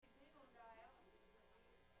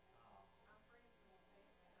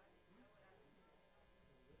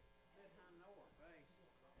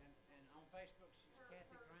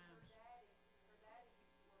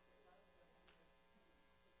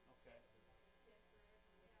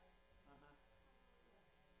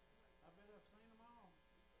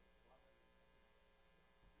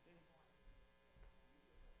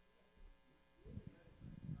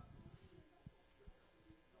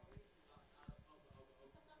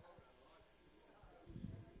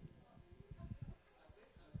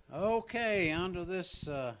Okay, under this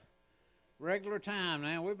regular time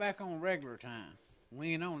now. We're back on regular time.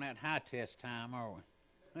 We ain't on that high test time, are we?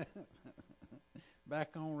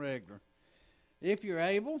 Back on regular. If you're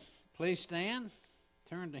able, please stand.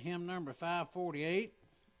 Turn to hymn number 548.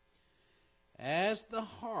 As the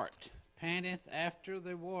hart panteth after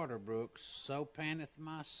the water brooks, so panteth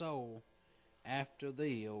my soul after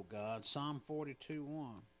thee, O God. Psalm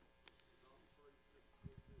 42:1.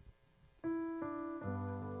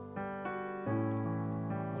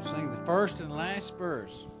 We'll sing the first and last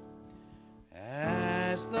verse.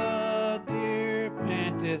 As the deer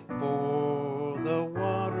panteth for the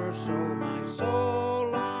water, so my soul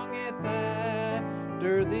longeth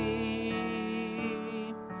after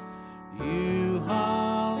thee. You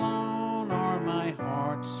alone are my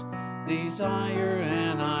heart's desire,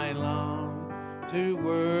 and I long to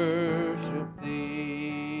worship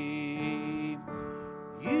thee.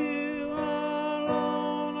 You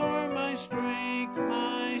alone are my strength,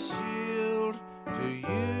 my shield. To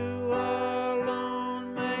you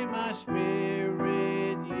alone may my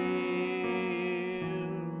spirit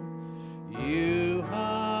yield. You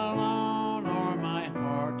alone are my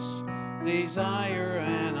heart's desire,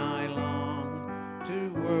 and I long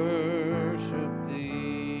to worship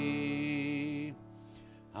thee.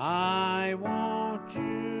 I want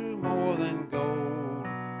you more than gold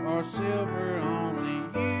or silver, only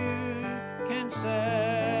you can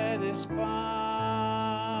satisfy.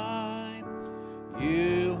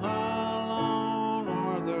 You alone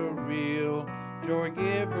are the real joy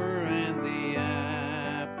giver and the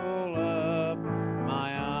apple of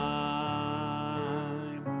my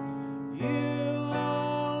eye. You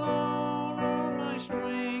alone are my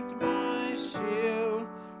strength, my shield.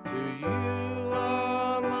 To you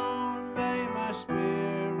alone may my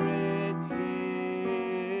spirit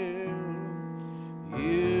yield.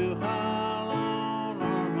 You alone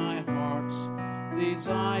are my heart's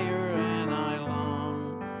desire, and I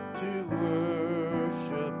long to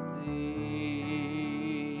worship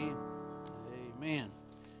thee. Amen.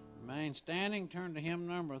 Remain standing. Turn to hymn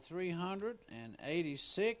number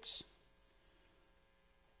 386.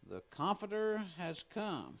 The Comforter has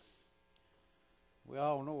come. We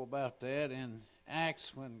all know about that in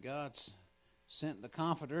Acts when God sent the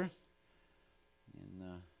Comforter.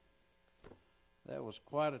 And that was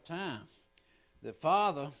quite a time. The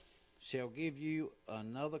Father shall give you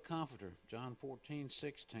another Comforter. John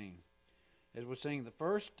 14:16. As we sing the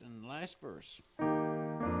first and last verse.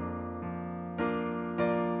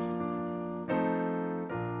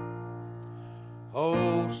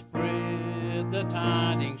 Oh, spread the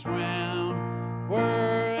tidings round,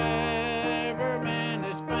 wherever man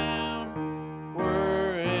is found,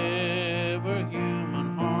 wherever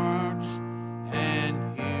human hearts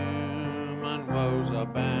and human woes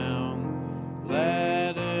abound.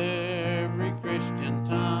 Let every Christian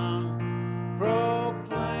tongue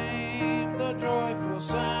proclaim the joyful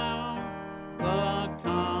sound. The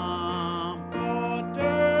Comforter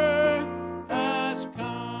has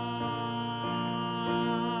come.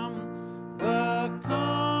 The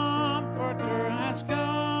Comforter has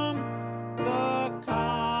come. The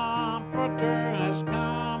Comforter has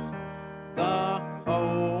come. The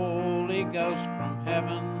Holy Ghost from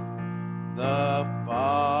heaven, the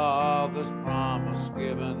Father's promise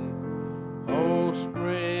given. Oh,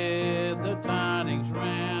 spread the tidings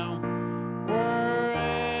round,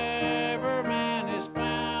 wherever man is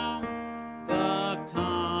found. The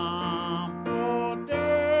Comforter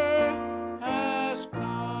has come.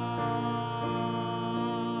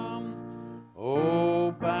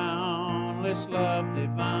 Oh, boundless love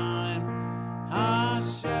divine, how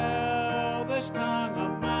shall this tongue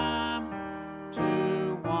of mine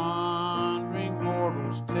to wandering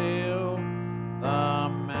mortals tell the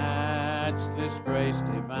matchless grace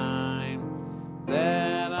divine,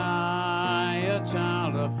 that I, a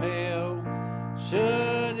child of hell,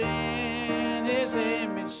 should in his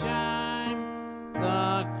image shine.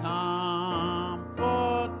 The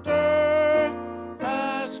Comforter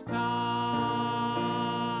has come.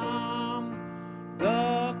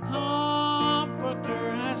 The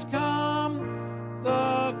Comforter has come.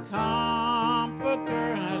 The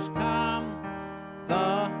Comforter has come.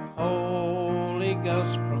 The Holy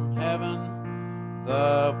Ghost from heaven,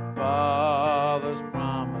 the Father's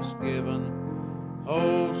promise given.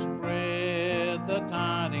 Oh, spread the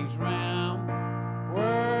tidings round,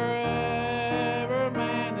 wherever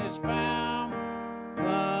man is found.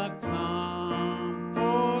 The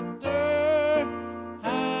Comforter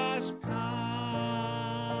has come.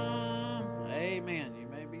 Amen. You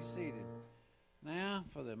may be seated. Now,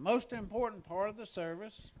 for the most important part of the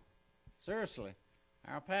service, seriously,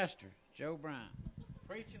 our pastor, Joe Bryan.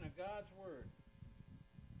 preaching of God's Word.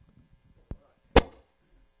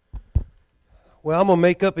 Well, I'm going to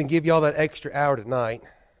make up and give y'all that extra hour tonight.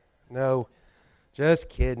 No, just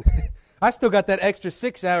kidding. I still got that extra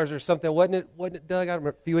 6 hours or something, wasn't it, Doug? I remember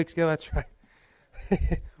a few weeks ago. That's right.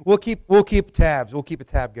 We'll keep tabs. We'll keep a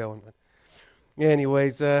tab going. But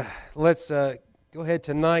anyways, let's go ahead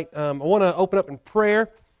tonight. I want to open up in prayer,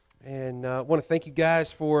 and I want to thank you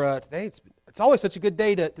guys for today. It's always such a good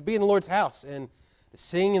day to be in the Lord's house and to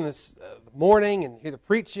sing in the morning and hear the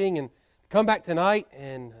preaching and come back tonight.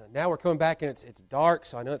 And now we're coming back and it's dark,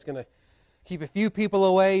 so I know it's going to keep a few people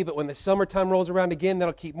away. But when the summertime rolls around again,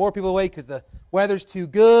 that'll keep more people away because the weather's too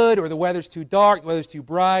good or the weather's too dark, the weather's too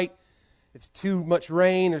bright. It's too much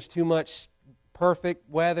rain. There's too much perfect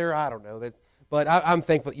weather. I don't know. But I'm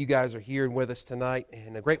thankful that you guys are here and with us tonight,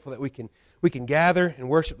 and grateful that we can gather and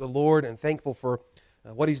worship the Lord, and thankful for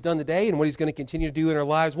what He's done today and what He's going to continue to do in our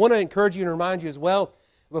lives. I want to encourage you and remind you as well,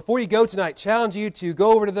 before you go tonight, challenge you to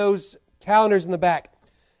go over to those calendars in the back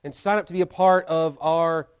and sign up to be a part of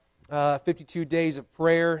our 52 days of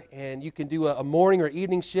prayer. And you can do a morning or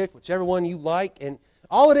evening shift, whichever one you like. And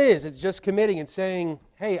all it is, it's just committing and saying,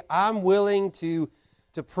 hey, I'm willing to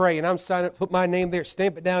pray, and I'm signing up, put my name there,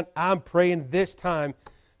 stamp it down. I'm praying this time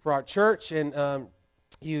for our church. And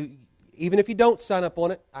even if you don't sign up on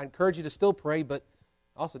it, I encourage you to still pray, but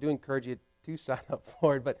I also do encourage you to sign up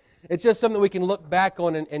for it. But it's just something we can look back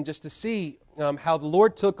on and just to see how the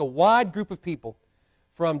Lord took a wide group of people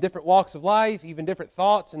from different walks of life, even different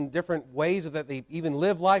thoughts and different ways of that they even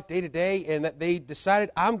live life day to day, and that they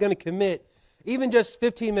decided, I'm going to commit even just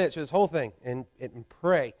 15 minutes to this whole thing and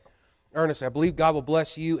pray earnestly. I believe God will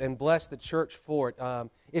bless you and bless the church for it.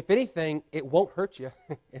 If anything, it won't hurt you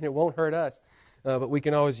and it won't hurt us, but we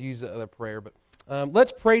can always use the other prayer. But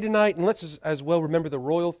let's pray tonight, and let's as well remember the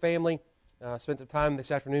Royal family. Spent some time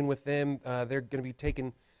this afternoon with them. They're going to be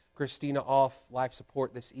taking Christina off life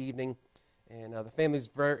support this evening, and the family's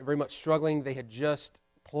very, very much struggling. They had just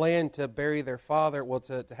planned to bury their father,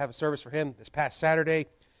 to have a service for him this past Saturday.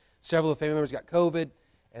 Several of the family members got COVID,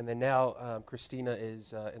 and then now Christina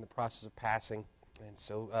is in the process of passing. And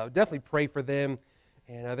so definitely pray for them,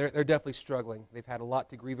 and they're definitely struggling. They've had a lot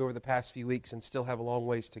to grieve over the past few weeks and still have a long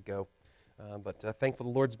ways to go. But thankful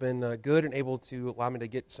the Lord's been good and able to allow me to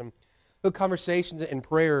get some good conversations and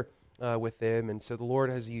prayer with them, and so the Lord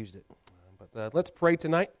has used it. But let's pray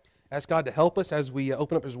tonight. Ask God to help us as we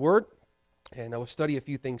open up His Word, and we'll study a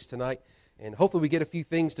few things tonight, and hopefully we get a few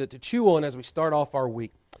things to chew on as we start off our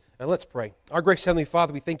week. Now let's pray. Our gracious Heavenly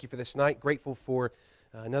Father, we thank You for this night. Grateful for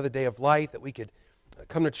another day of life, that we could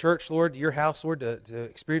come to church, Lord, to Your house, Lord, to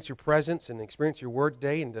experience Your presence and experience Your Word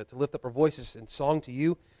today, and to lift up our voices in song to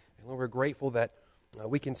You. And Lord, we're grateful that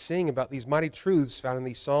we can sing about these mighty truths found in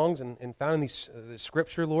these songs and found in these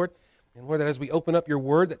Scripture, Lord. And Lord, that as we open up Your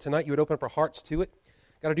Word, that tonight You would open up our hearts to it.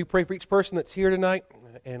 God, I do pray for each person that's here tonight,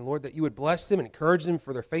 and Lord, that You would bless them and encourage them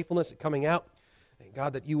for their faithfulness at coming out. And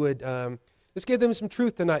God, that You would just give them some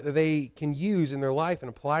truth tonight that they can use in their life and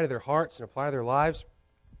apply to their hearts and apply to their lives.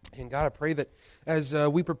 And God, I pray that as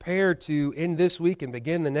we prepare to end this week and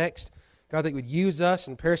begin the next, God, that You would use us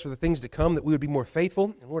and prepare us for the things to come, that we would be more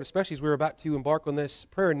faithful. And Lord, especially as we're about to embark on this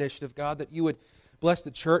prayer initiative, God, that You would bless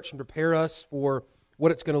the church and prepare us for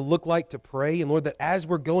what it's going to look like to pray. And Lord, that as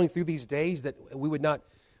we're going through these days, that we would not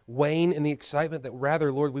wane in the excitement, that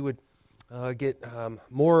rather, Lord, we would get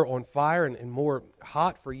more on fire and more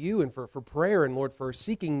hot for You and for prayer, and Lord, for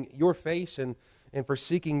seeking Your face and for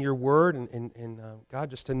seeking Your Word, and God,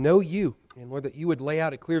 just to know You. And Lord, that You would lay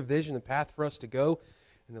out a clear vision and path for us to go,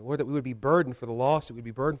 and that, Lord, that we would be burdened for the lost, that we'd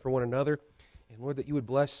be burdened for one another, and Lord, that You would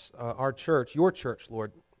bless our church, Your church,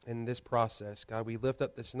 Lord, in this process. God, we lift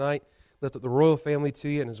up this night, lift up the Royal family to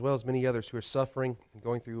You, and as well as many others who are suffering and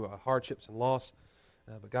going through hardships and loss.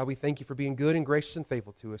 But God, we thank You for being good and gracious and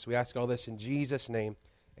faithful to us. We ask all this in Jesus' name.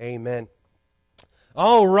 Amen.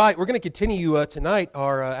 All right, we're going to continue tonight,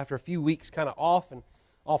 after a few weeks kind of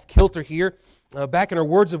off kilter here, back in our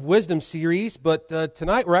Words of Wisdom series. But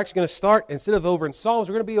tonight we're actually going to start, instead of over in Psalms,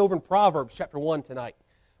 we're going to be over in Proverbs chapter 1 tonight.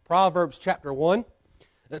 Proverbs chapter 1.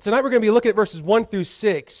 Tonight we're going to be looking at verses 1 through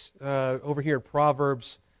 6 over here in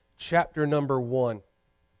Proverbs chapter number 1.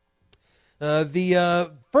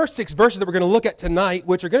 The first 6 verses that we're going to look at tonight,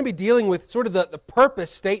 which are going to be dealing with sort of the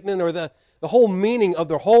purpose statement or the whole meaning of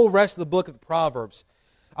the whole rest of the book of the Proverbs.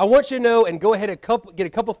 I want you to know and go ahead and get a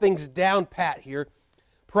couple things down pat here.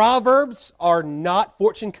 Proverbs are not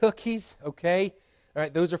fortune cookies, okay? All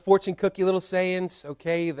right, those are fortune cookie little sayings,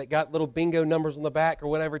 okay, that got little bingo numbers on the back or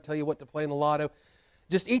whatever, tell you what to play in the lotto.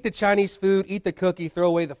 Just eat the Chinese food, eat the cookie, throw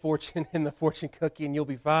away the fortune in the fortune cookie, and you'll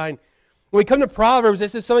be fine. When we come to Proverbs,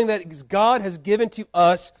 this is something that God has given to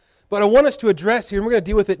us, but I want us to address here, and we're going to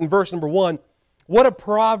deal with it in verse number 1, what a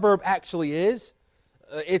proverb actually is,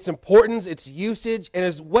 its importance, its usage, and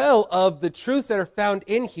as well of the truths that are found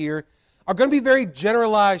in here are going to be very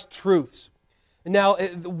generalized truths. Now,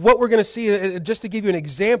 what we're going to see, just to give you an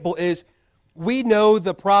example, is we know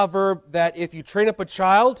the proverb that if you train up a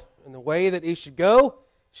child in the way that he should go,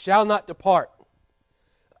 shall not depart.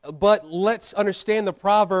 But let's understand the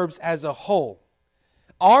Proverbs as a whole.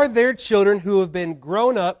 Are there children who have been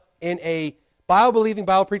grown up in a Bible-believing,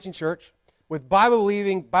 Bible-preaching church with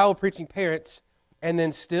Bible-believing, Bible-preaching parents and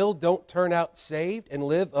then still don't turn out saved and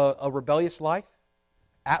live a rebellious life?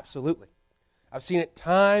 Absolutely. I've seen it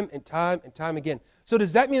time and time and time again. So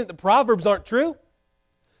does that mean that the Proverbs aren't true?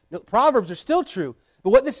 No, the Proverbs are still true. But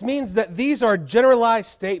what this means is that these are generalized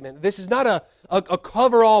statements. This is not a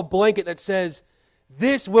cover-all blanket that says,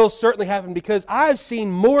 this will certainly happen, because I've seen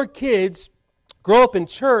more kids grow up in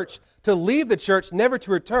church to leave the church, never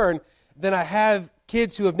to return, than I have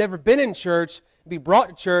kids who have never been in church, be brought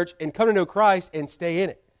to church and come to know Christ and stay in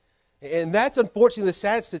it. And that's unfortunately the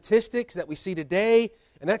sad statistics that we see today,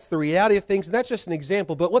 and that's the reality of things, and that's just an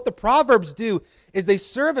example. But what the Proverbs do is they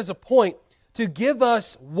serve as a point to give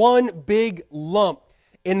us one big lump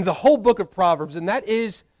in the whole book of Proverbs, and that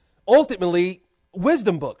is ultimately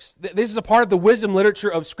wisdom books. This is a part of the wisdom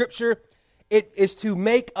literature of Scripture. It is to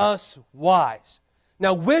make us wise.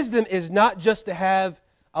 Now, wisdom is not just to have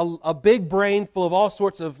a big brain full of all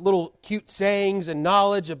sorts of little cute sayings and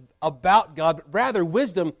knowledge about God, but rather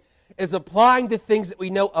wisdom is applying the things that we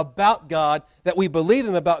know about God, that we believe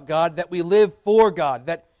them about God, that we live for God,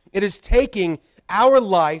 that it is taking our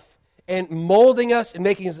life and molding us and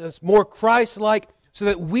making us more Christ-like so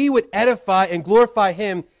that we would edify and glorify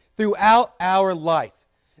Him throughout our life.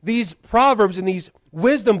 These Proverbs and these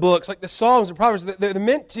wisdom books, like the Psalms and Proverbs, they're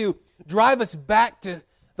meant to drive us back to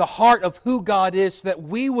the heart of who God is so that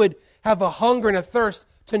we would have a hunger and a thirst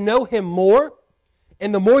to know Him more.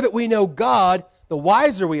 And the more that we know God, the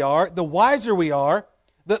wiser we are,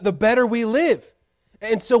 the better we live.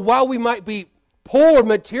 And so while we might be poor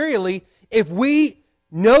materially, if we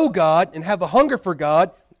know God and have a hunger for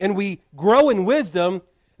God and we grow in wisdom,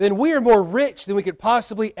 then we are more rich than we could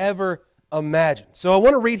possibly ever imagine. So I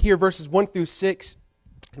want to read here verses 1 through 6,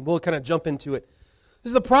 and we'll kind of jump into it. This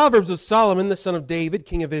is the Proverbs of Solomon, the son of David,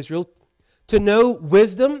 king of Israel, to know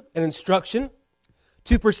wisdom and instruction,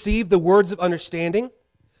 to perceive the words of understanding,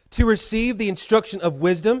 to receive the instruction of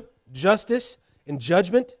wisdom, justice, and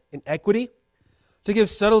judgment, and equity, to give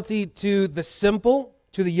subtlety to the simple,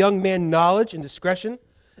 to the young man knowledge and discretion.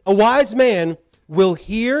 A wise man will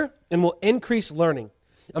hear and will increase learning.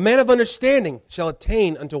 A man of understanding shall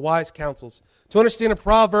attain unto wise counsels. To understand a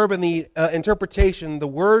proverb and the interpretation, the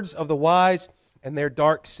words of the wise and their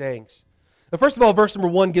dark sayings. Now, first of all, verse number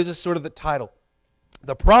 1 gives us sort of the title.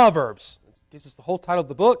 The Proverbs. It gives us the whole title of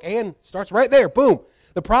the book and starts right there. Boom.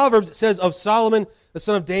 The Proverbs, it says, of Solomon, the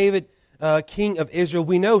son of David, king of Israel.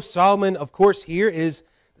 We know Solomon, of course, here is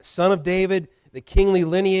the son of David, the kingly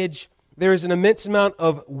lineage. There is an immense amount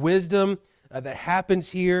of wisdom that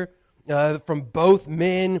happens here from both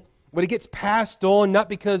men, but it gets passed on not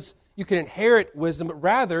because you can inherit wisdom, but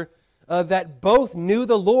rather that both knew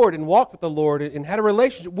the Lord and walked with the Lord and had a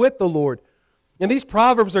relationship with the Lord. And these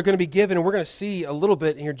Proverbs are going to be given, and we're going to see a little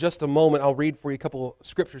bit in here just a moment. I'll read for you a couple of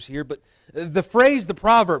scriptures here, but the phrase, the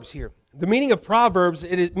Proverbs here, the meaning of Proverbs,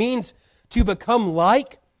 it means to become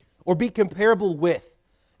like or be comparable with.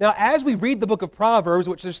 Now, as we read the book of Proverbs,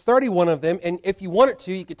 which there's 31 of them, and if you wanted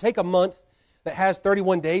to, you could take a month that has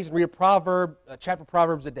 31 days and read a chapter of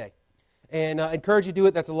Proverbs a day. And I encourage you to do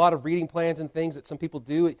it. That's a lot of reading plans and things that some people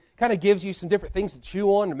do. It kind of gives you some different things to chew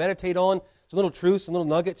on, to meditate on, some little truths, some little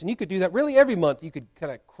nuggets. And you could do that really every month. You could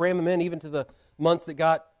kind of cram them in, even to the months that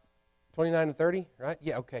got 29 and 30, right?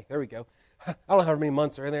 Yeah, okay, there we go. I don't know how many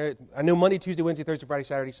months are in there. I know Monday, Tuesday, Wednesday, Thursday, Friday,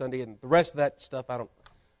 Saturday, Sunday, and the rest of that stuff, I don't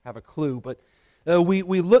have a clue. But we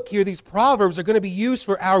look here, these Proverbs are going to be used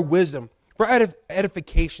for our wisdom, for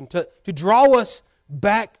edification, to draw us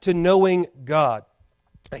back to knowing God.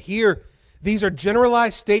 Here, these are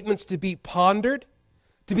generalized statements to be pondered,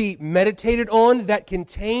 to be meditated on, that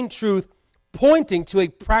contain truth pointing to a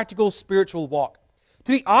practical spiritual walk.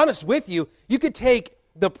 To be honest with you, you could take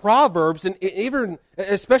the Proverbs, and even,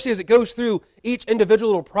 especially as it goes through each individual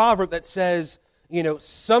little proverb that says, you know,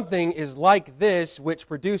 something is like this, which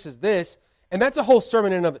produces this, and that's a whole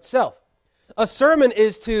sermon in and of itself. A sermon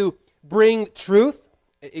is to bring truth,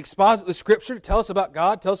 exposit the Scripture, tell us about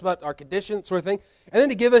God, tell us about our condition, sort of thing, and then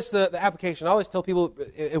to give us the application. I always tell people,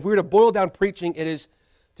 if we were to boil down preaching, it is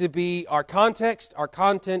to be our context, our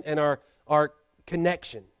content, and our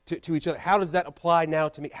connection. to each other. How does that apply now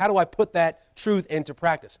to me? How do I put that truth into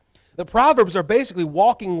practice? The Proverbs are basically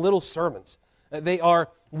walking little sermons. They are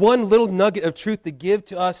one little nugget of truth to give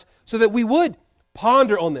to us so that we would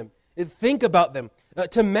ponder on them, think about them,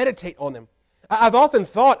 to meditate on them. I've often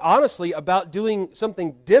thought, honestly, about doing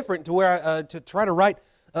something different to where to try to write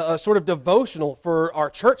a sort of devotional for our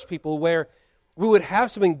church people where we would have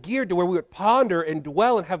something geared to where we would ponder and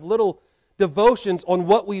dwell and have little devotions on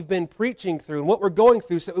what we've been preaching through and what we're going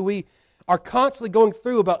through, so that we are constantly going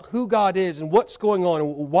through about who God is and what's going on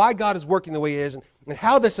and why God is working the way He is and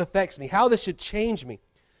how this affects me, how this should change me.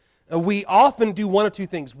 We often do one of two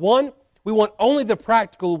things. One, we want only the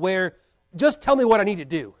practical where just tell me what I need to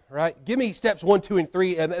do, right? Give me steps 1, 2, and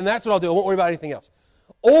 3, and that's what I'll do. I won't worry about anything else.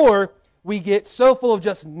 Or we get so full of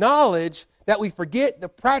just knowledge that we forget the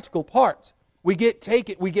practical part. We get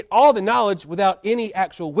all the knowledge without any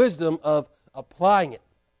actual wisdom of applying it.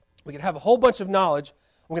 We can have a whole bunch of knowledge,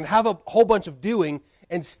 we can have a whole bunch of doing,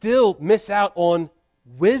 and still miss out on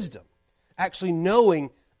wisdom, actually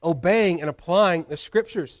knowing, obeying, and applying the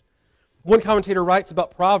Scriptures. One commentator writes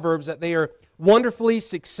about Proverbs that they are wonderfully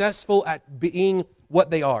successful at being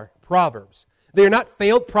what they are, Proverbs. They are not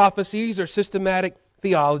failed prophecies or systematic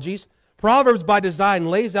theologies. Proverbs, by design,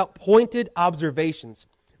 lays out pointed observations,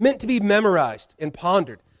 meant to be memorized and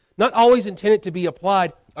pondered, not always intended to be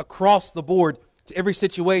applied across the board to every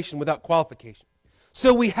situation without qualification.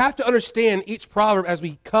 So we have to understand each proverb as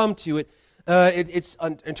we come to it, its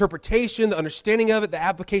interpretation, the understanding of it, the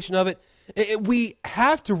application of it. We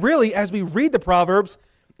have to really, as we read the Proverbs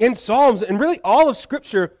in Psalms and really all of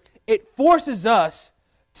Scripture, it forces us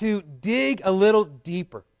to dig a little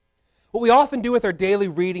deeper. What we often do with our daily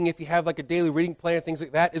reading, if you have like a daily reading plan and things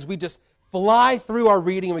like that, is we just fly through our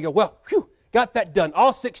reading and we go, well, whew, got that done.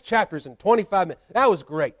 All 6 chapters in 25 minutes. That was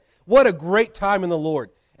great. What a great time in the Lord.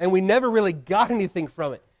 And we never really got anything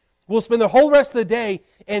from it. We'll spend the whole rest of the day,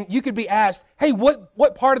 and you could be asked, hey,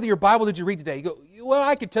 what part of your Bible did you read today? You go, well,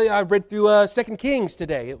 I could tell you I read through 2 Kings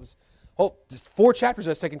today. It was just 4 chapters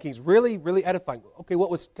of 2 Kings. Really, really edifying. Okay, what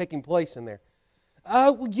was taking place in there?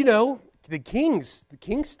 Well, the Kings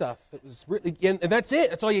stuff. It was really, and that's it.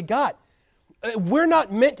 That's all you got. We're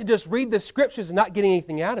not meant to just read the Scriptures and not get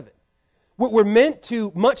anything out of it. We're meant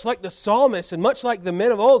to, much like the psalmists and much like the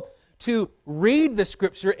men of old, to read the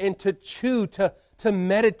Scripture and to chew, to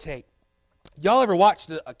meditate. Y'all ever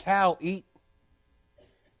watched a cow eat?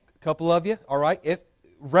 A couple of you, all right. If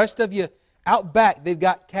rest of you out back, they've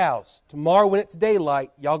got cows. Tomorrow when it's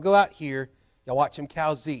daylight, y'all go out here, y'all watch them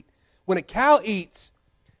cows eat. When a cow eats,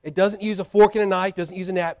 it doesn't use a fork and a knife, doesn't use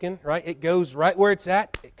a napkin, right? It goes right where it's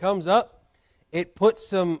at. It comes up. It puts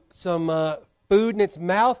some food in its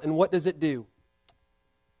mouth, and what does it do?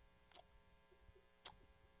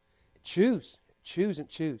 It chews. It chews and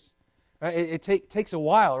chews. Right? It takes a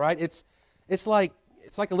while, right? It's like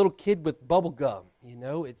a little kid with bubble gum.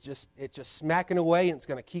 It's just smacking away, and it's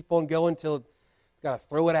going to keep on going until it's got to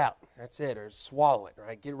throw it out. That's it, or swallow it,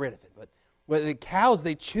 right? Get rid of it. But the cows,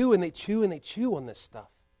 they chew and they chew and they chew on this stuff.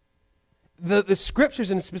 The Scriptures,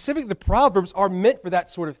 and specifically the Proverbs, are meant for that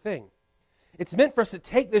sort of thing. It's meant for us to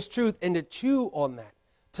take this truth and to chew on that,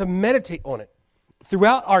 to meditate on it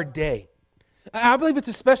throughout our day. I believe it's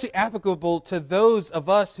especially applicable to those of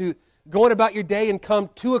us who going about your day and come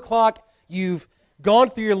 2 o'clock, you've gone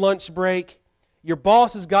through your lunch break, your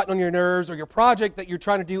boss has gotten on your nerves, or your project that you're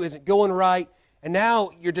trying to do isn't going right, and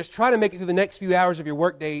now you're just trying to make it through the next few hours of your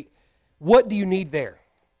workday. What do you need there?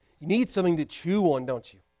 You need something to chew on,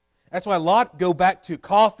 don't you? That's why a lot go back to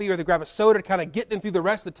coffee or they grab a soda to kind of get them through the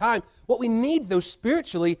rest of the time. What we need, though,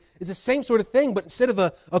 spiritually is the same sort of thing, but instead of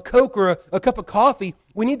a Coke or a cup of coffee,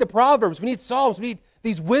 we need the Proverbs, we need Psalms, we need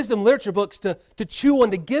these wisdom literature books to chew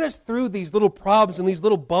on, to get us through these little problems and these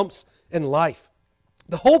little bumps in life.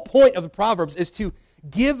 The whole point of the Proverbs is to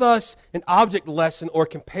give us an object lesson or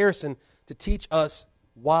comparison to teach us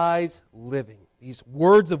wise living, these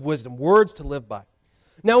words of wisdom, words to live by.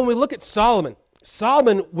 Now, when we look at Solomon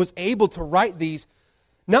was able to write these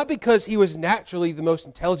not because he was naturally the most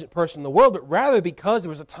intelligent person in the world, but rather because there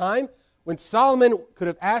was a time when Solomon could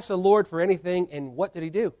have asked the Lord for anything, and what did he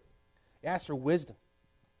do? He asked for wisdom.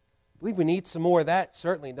 I believe we need some more of that,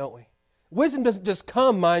 certainly, don't we? Wisdom doesn't just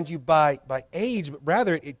come, mind you, by age, but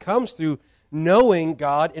rather it comes through knowing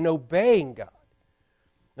God and obeying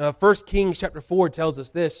God. 1 Kings chapter 4 tells us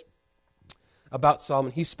this about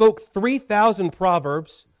Solomon. He spoke 3,000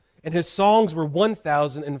 proverbs, and his songs were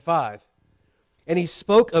 1,005. And he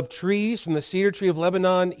spoke of trees, from the cedar tree of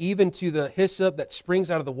Lebanon, even to the hyssop that springs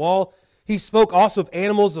out of the wall. He spoke also of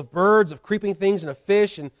animals, of birds, of creeping things, and of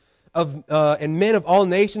fish, and men of all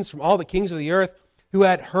nations, from all the kings of the earth. who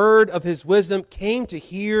had heard of his wisdom came to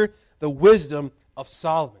hear the wisdom of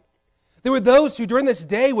Solomon. There were those who during this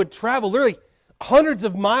day would travel literally hundreds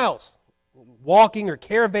of miles, walking or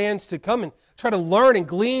caravans to come and try to learn and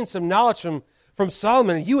glean some knowledge from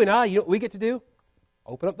Solomon. And you and I, you know what we get to do?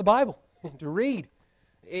 Open up the Bible to read.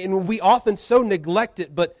 And we often so neglect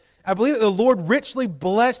it, but I believe that the Lord richly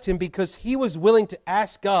blessed him because he was willing to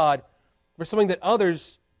ask God for something that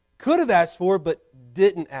others could have asked for but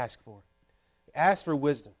didn't ask for. He asked for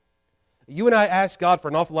wisdom. You and I ask God for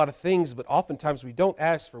an awful lot of things, but oftentimes we don't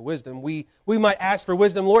ask for wisdom. We might ask for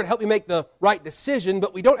wisdom, Lord, help me make the right decision,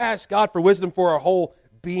 but we don't ask God for wisdom for our whole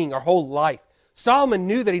being, our whole life. Solomon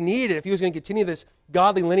knew that he needed it if he was going to continue this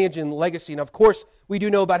godly lineage and legacy. And of course, we do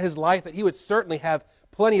know about his life that he would certainly have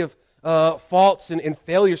plenty of faults and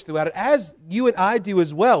failures throughout it, as you and I do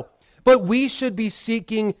as well. But we should be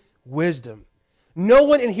seeking wisdom. No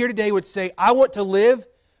one in here today would say, I want to live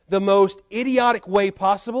the most idiotic way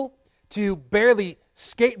possible, to barely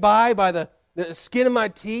skate by the skin of my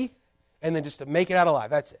teeth, and then just to make it out alive.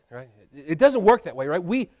 That's it, right? It doesn't work that way, right?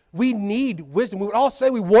 We need wisdom. We would all say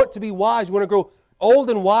we want to be wise. We want to grow old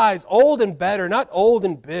and wise, old and better, not old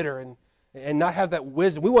and bitter, and not have that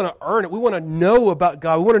wisdom. We want to earn it. We want to know about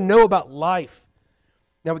God. We want to know about life.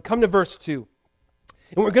 Now we come to verse 2.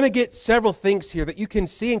 And we're going to get several things here that you can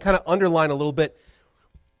see and kind of underline a little bit.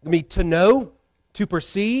 I mean, to know, to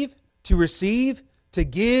perceive, to receive, to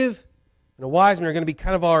give, and a wise man are going to be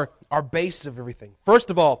kind of our basis of everything. First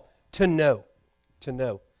of all, to know. To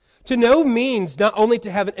know. To know means not only to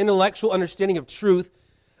have an intellectual understanding of truth,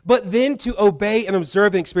 but then to obey and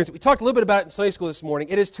observe and experience it. We talked a little bit about it in Sunday school this morning.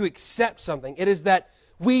 It is to accept something. It is that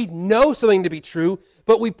we know something to be true,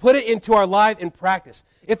 but we put it into our life in practice.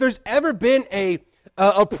 If there's ever been a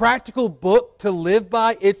practical book to live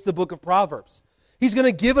by, it's the book of Proverbs. He's going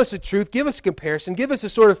to give us a truth, give us a comparison, give us a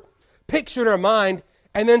sort of picture in our mind,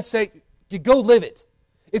 and then say, you go live it.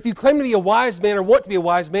 If you claim to be a wise man or want to be a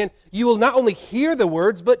wise man, you will not only hear the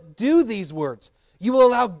words, but do these words. You will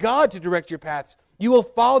allow God to direct your paths. You will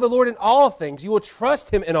follow the Lord in all things. You will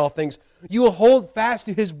trust Him in all things. You will hold fast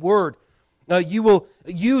to His word. You will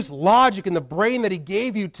use logic and the brain that He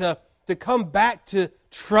gave you to come back to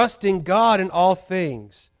trusting God in all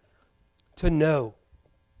things. To know.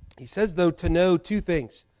 He says, though, to know two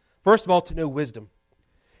things. First of all, to know wisdom.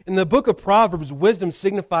 In the book of Proverbs, wisdom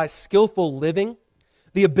signifies skillful living,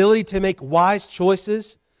 the ability to make wise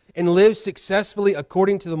choices, and live successfully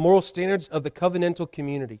according to the moral standards of the covenantal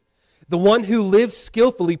community. The one who lives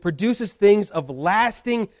skillfully produces things of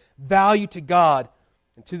lasting value to God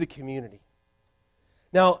and to the community.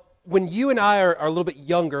 Now, when you and I are a little bit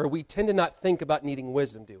younger, we tend to not think about needing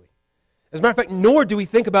wisdom, do we? As a matter of fact, nor do we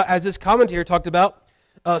think about, as this commentator talked about,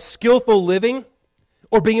 skillful living,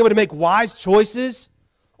 or being able to make wise choices,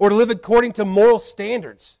 or to live according to moral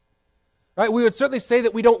standards. Right? We would certainly say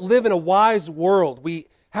that we don't live in a wise world. We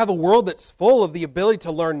have a world that's full of the ability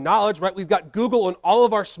to learn knowledge, right? We've got Google on all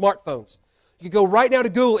of our smartphones. You can go right now to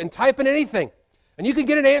Google and type in anything, and you can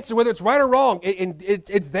get an answer, whether it's right or wrong,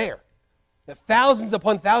 it's there. Thousands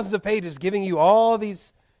upon thousands of pages giving you all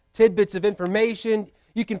these tidbits of information.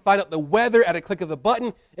 You can find out the weather at a click of the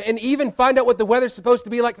button, and even find out what the weather's supposed to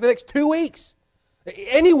be like for the next 2 weeks.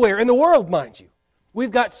 Anywhere in the world, mind you.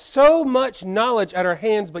 We've got so much knowledge at our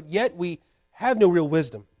hands, but yet we have no real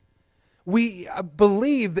wisdom. We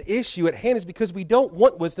believe the issue at hand is because we don't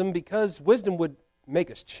want wisdom, because wisdom would make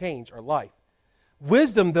us change our life.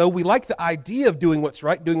 Wisdom, though, we like the idea of doing what's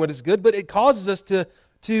right, doing what is good, but it causes us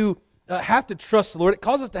to have to trust the Lord. It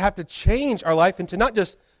causes us to have to change our life and to not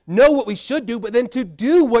just know what we should do, but then to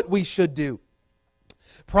do what we should do.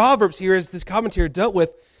 Proverbs here, as this commentary dealt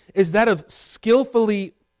with, is that of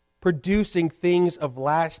skillfully producing things of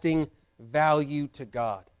lasting value to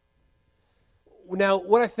God. Now,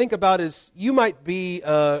 what I think about is you might be,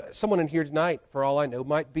 someone in here tonight, for all I know,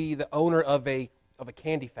 might be the owner of a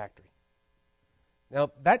candy factory.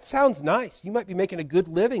 Now, that sounds nice. You might be making a good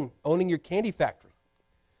living owning your candy factory.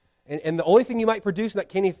 And the only thing you might produce in that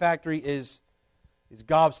candy factory is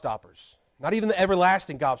gobstoppers. Not even the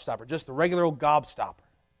everlasting gobstopper, just the regular old gobstopper.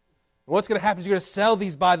 And what's going to happen is you're going to sell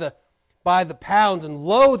these by the pounds, and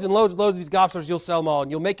loads and loads of these gobstoppers, you'll sell them all,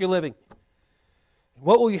 and you'll make your living.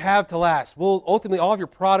 What will you have to last? Well, ultimately, all of your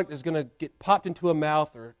product is going to get popped into a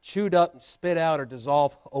mouth or chewed up and spit out or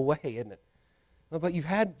dissolve away, isn't it? Well, but you've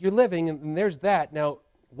had your living, and there's that. Now,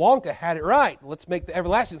 Wonka had it right. Let's make the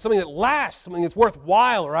everlasting something that lasts, something that's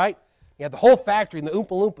worthwhile, right? You had the whole factory and the Oompa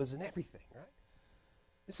Loompas and everything, right?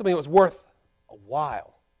 It's something that was worth a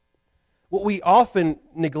while. What we often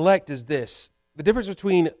neglect is this. The difference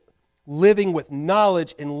between living with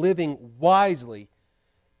knowledge and living wisely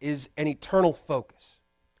is an eternal focus.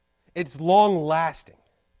 It's long-lasting.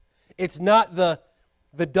 It's not the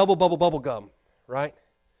double bubble gum, right?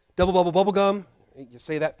 Double bubble gum, you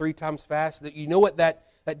say that 3 times fast. That you know what that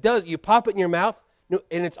does. You pop it in your mouth,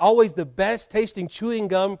 and it's always the best tasting chewing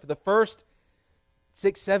gum for the first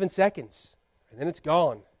 6-7 seconds, and then it's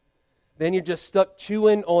gone. Then you're just stuck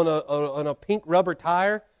chewing on a pink rubber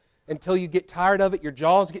tire until you get tired of it. Your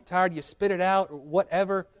jaws get tired. You spit it out or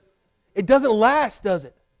whatever. It doesn't last, does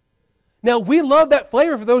it? Now, we love that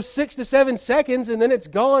flavor for those 6 to 7 seconds, and then it's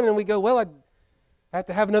gone, and we go, well, I have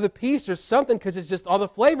to have another piece or something because it's just all the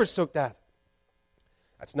flavor's soaked out.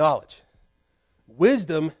 That's knowledge.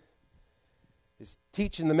 Wisdom is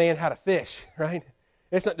teaching the man how to fish, right?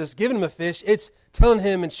 It's not just giving him a fish. It's telling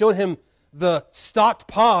him and showing him the stocked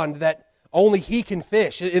pond that only he can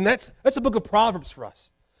fish. And that's a book of Proverbs for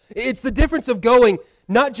us. It's the difference of going,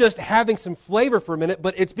 not just having some flavor for a minute,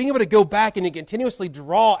 but it's being able to go back and to continuously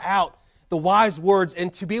draw out the wise words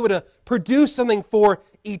and to be able to produce something for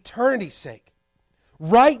eternity's sake.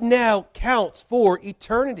 Right now counts for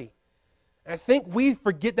eternity. And I think we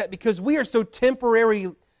forget that because we are so temporary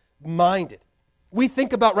minded. We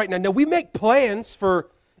think about right now. Now, we make plans for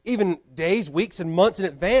even days, weeks, and months in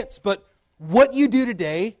advance, but what you do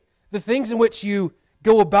today, the things in which you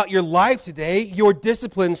go about your life today, your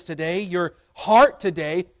disciplines today, your heart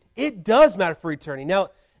today, it does matter for eternity. Now,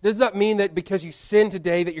 does not mean that because you sin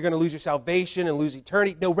today that you're going to lose your salvation and lose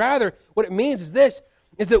eternity. No, rather, what it means is this,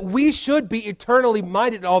 is that we should be eternally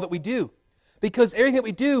minded in all that we do. Because everything that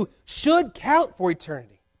we do should count for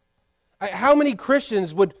eternity. How many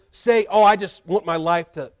Christians would say, oh, I just want my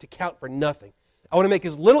life to count for nothing. I want to make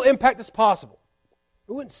as little impact as possible.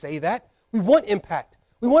 We wouldn't say that. We want impact.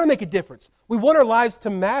 We want to make a difference. We want our lives to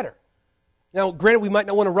matter. Now, granted, we might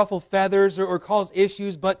not want to ruffle feathers or cause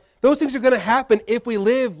issues, but those things are going to happen if we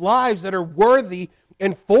live lives that are worthy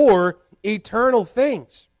and for eternal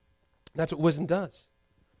things. That's what wisdom does.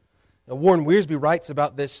 Now, Warren Wiersbe writes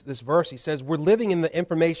about this verse. He says, we're living in the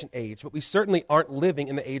information age, but we certainly aren't living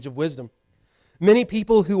in the age of wisdom. Many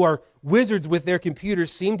people who are wizards with their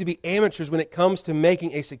computers seem to be amateurs when it comes to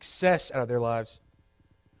making a success out of their lives.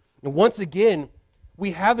 And once again,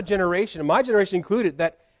 we have a generation, and my generation included,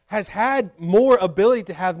 that has had more ability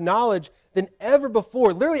to have knowledge than ever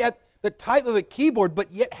before, literally at the type of a keyboard,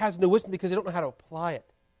 but yet has no wisdom because they don't know how to apply it.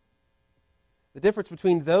 The difference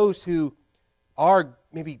between those who are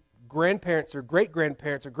maybe grandparents or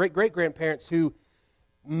great-grandparents or great-great-grandparents who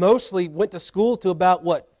mostly went to school to about,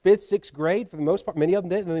 5th, 6th grade for the most part. Many of them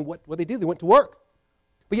did. And then what they do, they went to work.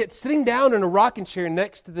 But yet sitting down in a rocking chair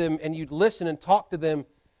next to them and you'd listen and talk to them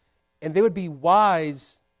and they would be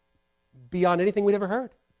wise beyond anything we'd ever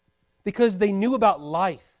heard. Because they knew about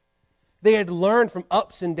life. They had learned from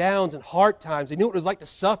ups and downs and hard times. They knew what it was like to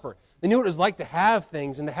suffer. They knew what it was like to have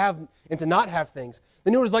things and to not have things. They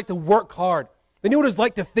knew what it was like to work hard. They knew what it was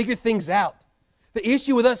like to figure things out. The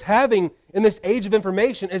issue with us having in this age of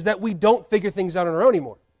information is that we don't figure things out on our own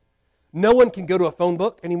anymore. No one can go to a phone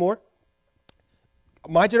book anymore.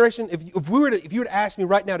 My generation, if you were to ask me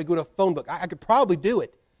right now to go to a phone book, I could probably do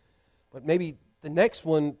it. But maybe the next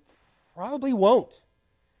one probably won't.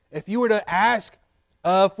 If you were to ask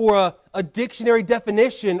for a dictionary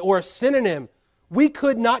definition or a synonym, we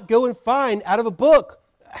could not go and find out of a book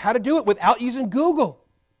how to do it without using Google.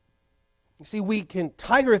 You see, we can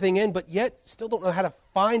type everything in, but yet still don't know how to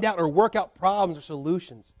find out or work out problems or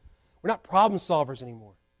solutions. We're not problem solvers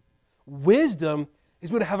anymore. Wisdom is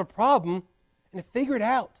able to have a problem and to figure it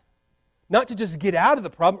out. Not to just get out of the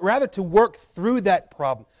problem, rather to work through that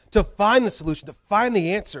problem, to find the solution, to find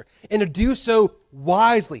the answer, and to do so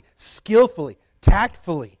wisely, skillfully,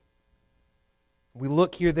 tactfully. We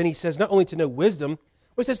look here, then he says not only to know wisdom,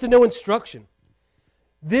 but he says to know instruction.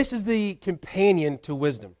 This is the companion to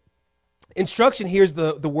wisdom. Instruction here is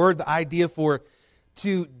the word, the idea for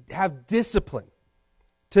to have discipline.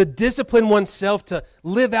 To discipline oneself, to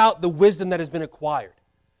live out the wisdom that has been acquired.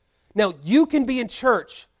 Now, you can be in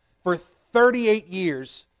church for 38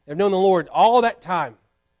 years, have known the Lord all that time,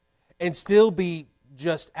 and still be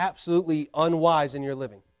just absolutely unwise in your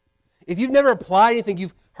living. If you've never applied anything,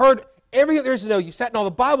 you've heard everything there is to know, you've sat in all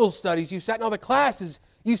the Bible studies, you've sat in all the classes,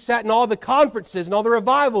 you've sat in all the conferences and all the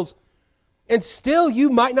revivals, and still you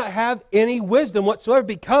might not have any wisdom whatsoever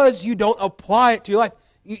because you don't apply it to your life.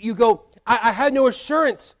 You go, I have no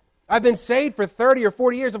assurance. I've been saved for 30 or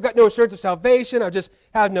 40 years. I've got no assurance of salvation. I just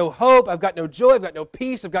have no hope. I've got no joy. I've got no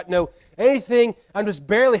peace. I've got no anything. I'm just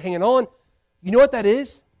barely hanging on. You know what that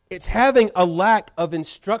is? It's having a lack of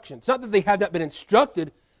instruction. It's not that they have not been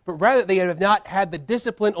instructed, but rather they have not had the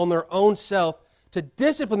discipline on their own self to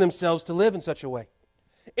discipline themselves to live in such a way.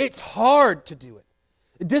 It's hard to do it.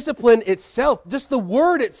 Discipline itself, just the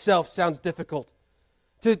word itself sounds difficult.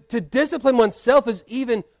 To discipline oneself is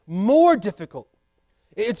even more difficult.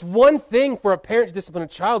 It's one thing for a parent to discipline a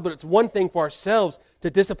child, but it's one thing for ourselves to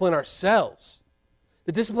discipline ourselves.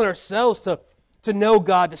 To discipline ourselves to know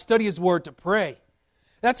God, to study His Word, to pray.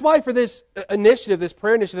 That's why for this initiative, this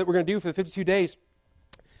prayer initiative that we're going to do for the 52 days,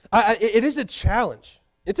 it is a challenge.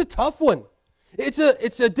 It's a tough one. It's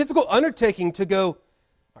a difficult undertaking to go, all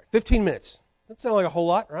right, 15 minutes. That sounds like a whole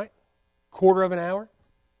lot, right? Quarter of an hour.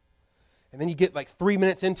 And then you get like 3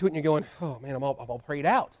 minutes into it and you're going, oh man, I'm all prayed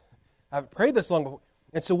out. I haven't prayed this long before.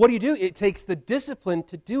 And so what do? It takes the discipline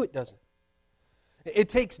to do it, doesn't it? It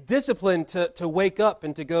takes discipline to wake up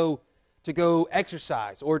and to go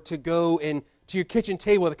exercise, or to go to your kitchen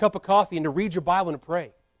table with a cup of coffee and to read your Bible and to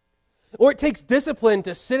pray. Or it takes discipline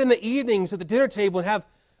to sit in the evenings at the dinner table and have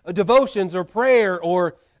devotions or prayer,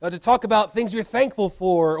 or to talk about things you're thankful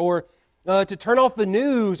for, or to turn off the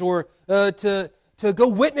news, or to go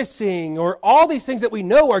witnessing, or all these things that we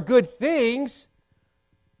know are good things.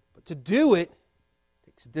 But to do it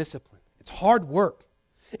takes discipline. It's hard work.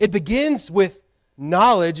 It begins with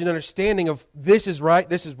knowledge and understanding of this is right,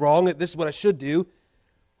 this is wrong, this is what I should do.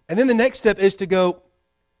 And then the next step is to go,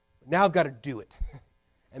 now I've got to do it.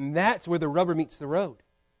 And that's where the rubber meets the road.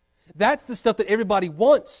 That's the stuff that everybody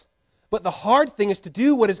wants. But the hard thing is to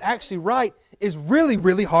do what is actually right is really,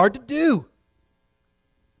 really hard to do.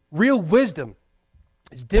 Real wisdom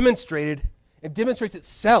is demonstrated, it demonstrates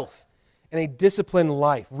itself in a disciplined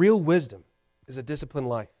life. Real wisdom is a disciplined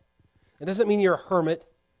life. It doesn't mean you're a hermit.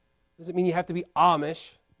 It doesn't mean you have to be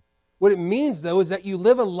Amish. What it means, though, is that you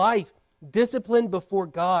live a life disciplined before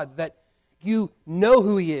God, that you know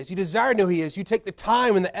who He is. You desire to know who He is. You take the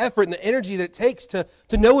time and the effort and the energy that it takes to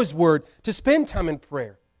know His Word, to spend time in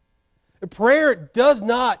prayer. Prayer does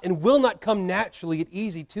not and will not come naturally and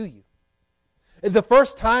easy to you. The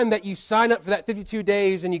first time that you sign up for that 52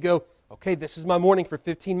 days and you go, okay, this is my morning for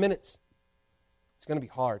 15 minutes, it's going to be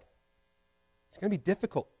hard. It's going to be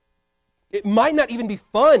difficult. It might not even be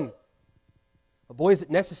fun. But boy, is it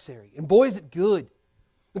necessary. And boy, is it good.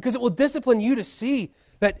 Because it will discipline you to see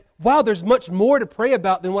that, wow, there's much more to pray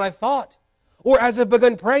about than what I thought. Or as I've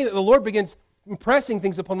begun praying, that the Lord begins impressing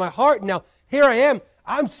things upon my heart. And now, here I am.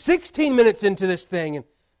 I'm 16 minutes into this thing and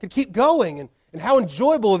can keep going. And how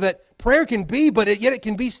enjoyable that prayer can be, but yet it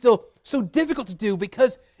can be still so difficult to do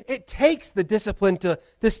because it takes the discipline to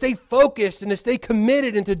stay focused and to stay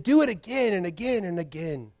committed and to do it again and again and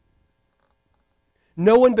again.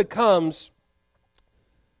 No one becomes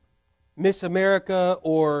Miss America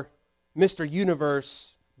or Mr.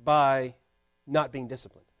 Universe by not being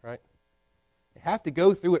disciplined, right? They have to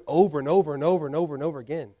go through it over and over and over and over and over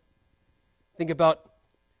again. Think about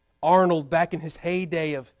Arnold back in his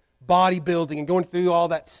heyday of bodybuilding and going through all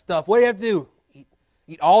that stuff. What do you have to do?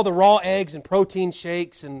 Eat all the raw eggs and protein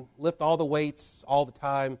shakes and lift all the weights all the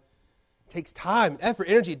time. It takes time, effort,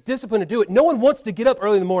 energy, discipline to do it. No one wants to get up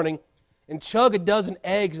early in the morning and chug a dozen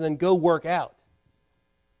eggs and then go work out.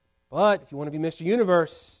 But if you want to be Mr.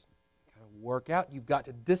 Universe, you've got to work out. You've got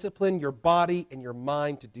to discipline your body and your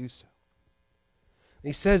mind to do so. And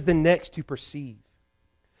he says the next, to perceive.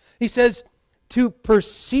 He says to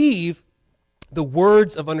perceive the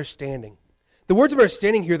words of understanding. The words of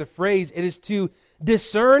understanding here, the phrase, it is to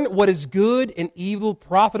discern what is good and evil,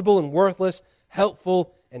 profitable and worthless,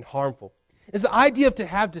 helpful and harmful. It's the idea of to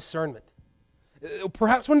have discernment.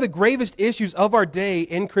 Perhaps one of the gravest issues of our day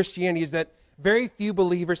in Christianity is that very few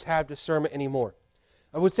believers have discernment anymore.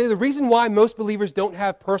 I would say the reason why most believers don't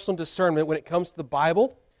have personal discernment when it comes to the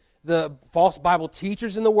Bible, the false Bible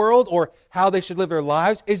teachers in the world, or how they should live their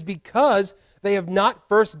lives, is because they have not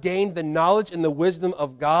first gained the knowledge and the wisdom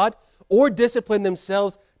of God or disciplined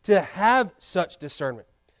themselves to have such discernment.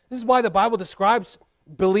 This is why the Bible describes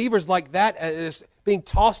believers like that as being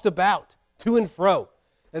tossed about to and fro.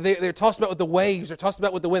 They're tossed about with the waves, they're tossed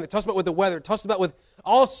about with the wind, they're tossed about with the weather, they're tossed about with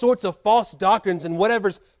all sorts of false doctrines and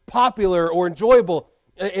whatever's popular or enjoyable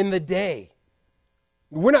in the day.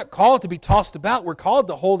 We're not called to be tossed about. We're called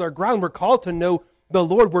to hold our ground. We're called to know the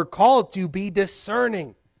Lord. We're called to be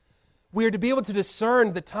discerning. We are to be able to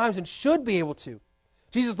discern the times and should be able to.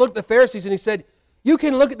 Jesus looked at the Pharisees and He said, you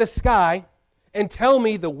can look at the sky and tell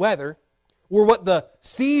me the weather or what the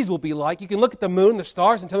seas will be like. You can look at the moon, the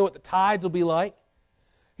stars, and tell me what the tides will be like.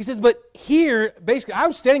 He says, but here, basically,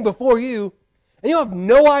 I'm standing before you, and you have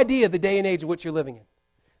no idea the day and age of which you're living in.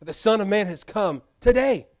 That the Son of Man has come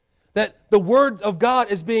today. That the Word of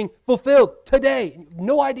God is being fulfilled today.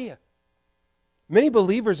 No idea. Many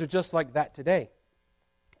believers are just like that today.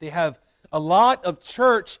 They have a lot of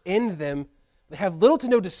church in them. They have little to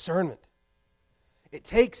no discernment. It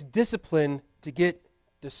takes discipline to get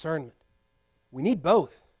discernment. We need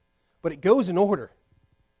both, but it goes in order.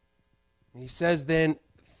 And he says then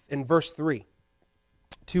in verse 3,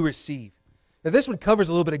 to receive. Now this one covers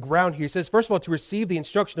a little bit of ground here. He says, first of all, to receive the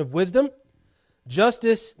instruction of wisdom,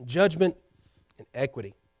 justice, judgment, and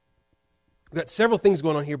equity. We've got several things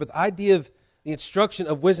going on here, but the idea of the instruction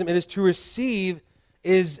of wisdom, it is to receive,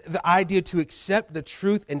 is the idea to accept the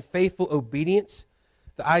truth and faithful obedience.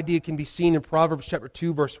 The idea can be seen in Proverbs chapter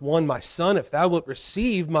 2, verse 1. My son, if thou wilt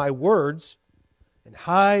receive my words and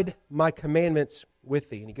hide my commandments with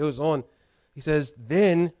thee. And he goes on, he says,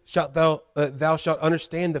 then shalt thou shalt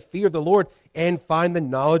understand the fear of the Lord and find the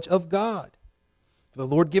knowledge of God. For the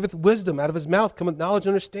Lord giveth wisdom, out of his mouth cometh knowledge and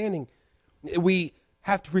understanding. We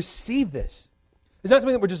have to receive this. It's not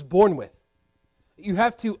something that we're just born with. You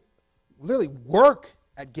have to literally work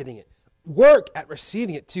at getting it, work at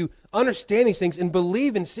receiving it, to understand these things and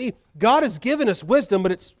believe and see. God has given us wisdom,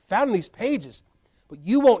 but it's found in these pages. But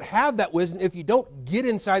you won't have that wisdom if you don't get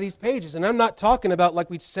inside these pages. And I'm not talking about, like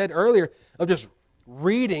we said earlier, of just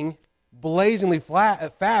reading blazingly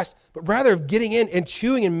fast, but rather of getting in and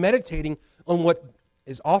chewing and meditating on what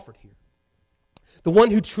is offered here. The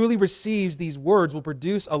one who truly receives these words will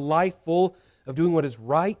produce a life full of doing what is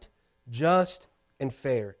right, just, and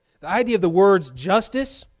fair. The idea of the words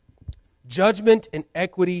justice, judgment, and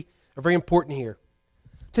equity are very important here.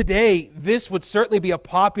 Today, this would certainly be a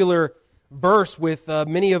popular verse with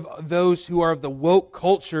many of those who are of the woke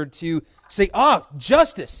culture to say,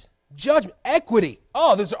 justice, judgment, equity.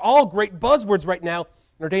 Those are all great buzzwords right now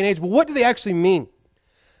in our day and age. But what do they actually mean?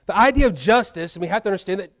 The idea of justice, and we have to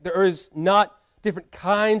understand that there is not different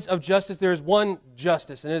kinds of justice. There is one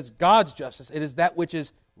justice, and it is God's justice. It is that which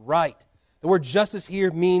is right. The word justice here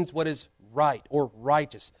means what is right or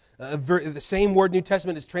righteous. The same word in New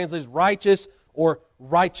Testament is translated righteous or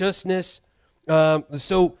righteousness.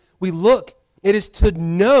 So we look, it is to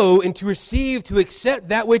know and to receive, to accept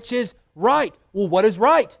that which is right. Well, what is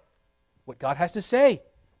right? What God has to say.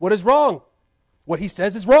 What is wrong? What He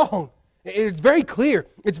says is wrong. It's very clear.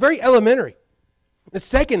 It's very elementary. The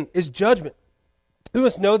second is judgment. We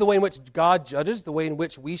must know the way in which God judges, the way in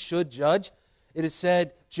which we should judge. It is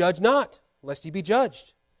said, judge not, lest ye be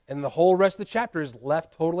judged. And the whole rest of the chapter is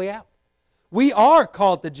left totally out. We are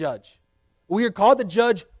called to judge. We are called to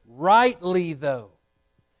judge rightly, though.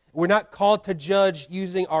 We're not called to judge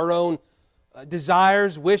using our own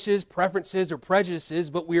desires, wishes, preferences, or prejudices,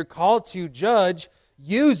 but we are called to judge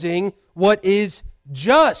using what is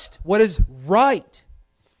just, what is right.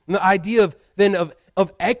 And the idea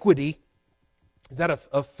of equity is that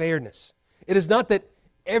of fairness. It is not that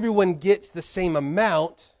everyone gets the same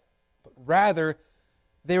amount, but rather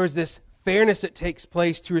there is this fairness that takes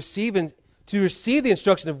place to receive the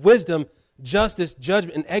instruction of wisdom, justice,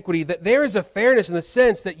 judgment, and equity, that there is a fairness in the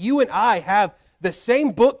sense that you and I have the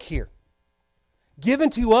same book here given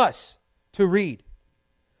to us to read.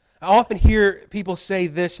 I often hear people say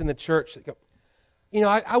this in the church. They go,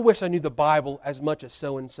 I wish I knew the Bible as much as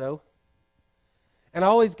so-and-so. And I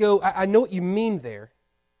always go, I know what you mean there.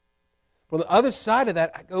 But on the other side of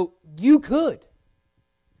that, I go, you could.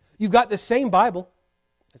 You've got the same Bible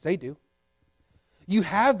as they do. You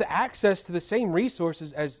have the access to the same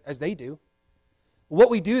resources as they do. What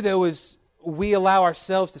we do, though, is we allow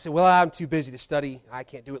ourselves to say, well, I'm too busy to study. I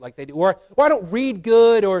can't do it like they do. Or I don't read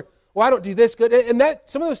good, or I don't do this good. And that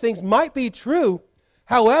some of those things might be true.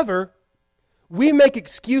 However, we make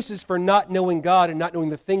excuses for not knowing God and not knowing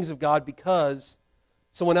the things of God because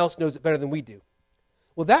someone else knows it better than we do.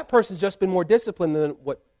 Well, that person's just been more disciplined than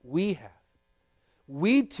what we have.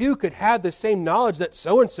 We too could have the same knowledge that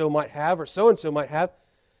so-and-so might have or so-and-so might have.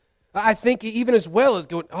 I think even as well as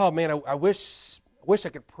going, oh man, I wish I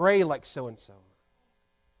could pray like so-and-so.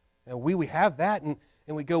 And we have that, and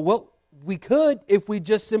we go, well, we could if we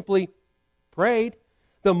just simply prayed.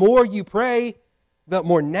 The more you pray, the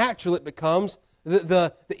more natural it becomes,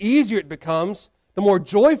 the easier it becomes, the more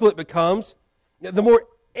joyful it becomes, the more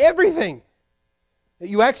everything that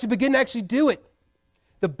you actually begin to actually do it.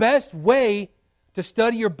 The best way to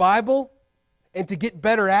study your Bible and to get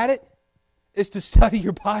better at it is to study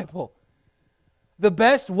your Bible. The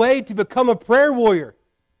best way to become a prayer warrior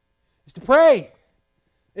is to pray.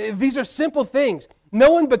 These are simple things.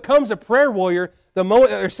 No one becomes a prayer warrior the moment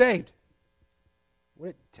that they're saved. What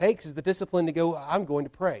it takes is the discipline to go, I'm going to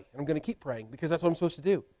pray. I'm going to keep praying because that's what I'm supposed to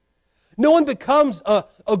do. No one becomes a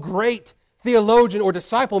great theologian or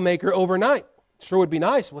disciple maker overnight. Sure would be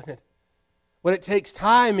nice, wouldn't it? But it takes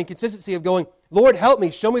time and consistency of going, Lord, help me,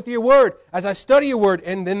 show me through your word as I study your word,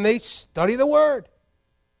 and then they study the word.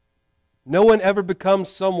 No one ever becomes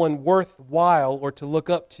someone worthwhile or to look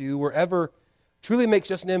up to or ever truly makes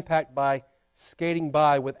just an impact by skating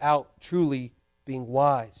by without truly being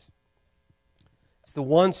wise. It's the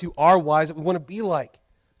ones who are wise that we want to be like.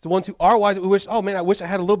 It's the ones who are wise that we wish, oh man, I wish I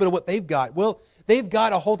had a little bit of what they've got. Well, they've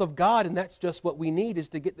got a hold of God, and that's just what we need, is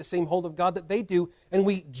to get the same hold of God that they do. And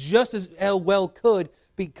we just as well could,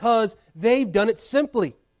 because they've done it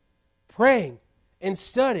simply. Praying and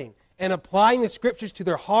studying and applying the Scriptures to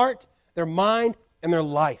their heart, their mind, and their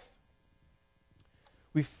life.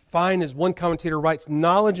 We find, as one commentator writes,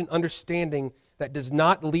 knowledge and understanding that does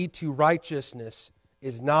not lead to righteousness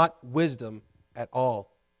is not wisdom at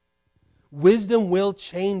all. Wisdom will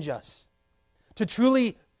change us. To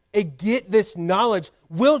truly get this knowledge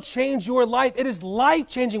will change your life. It is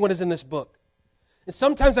life-changing what is in this book. And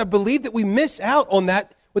sometimes I believe that we miss out on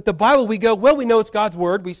that. With the Bible, we go, well, we know it's God's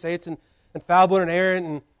Word. We say it's infallible and inerrant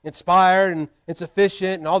and inspired and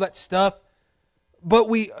sufficient and all that stuff. But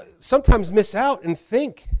we sometimes miss out and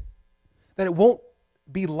think that it won't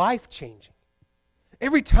be life-changing.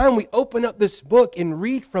 Every time we open up this book and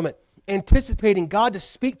read from it, anticipating God to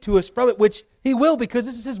speak to us from it, which He will, because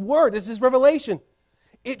this is His Word, this is His revelation,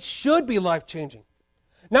 it should be life-changing.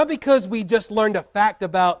 Not because we just learned a fact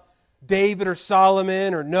about David or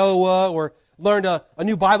Solomon or Noah or learned a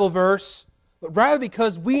new Bible verse, but rather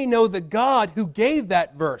because we know the God who gave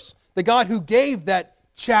that verse, the God who gave that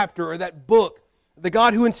chapter or that book, the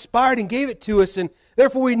God who inspired and gave it to us, and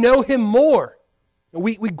therefore we know Him more.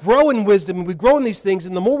 We grow in wisdom and we grow in these things,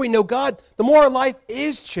 and the more we know God, the more our life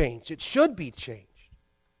is changed. It should be changed.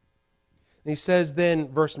 And he says then,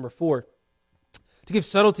 verse number 4, to give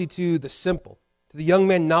subtlety to the simple, to the young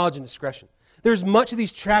man knowledge and discretion. There's much of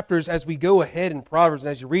these chapters as we go ahead in Proverbs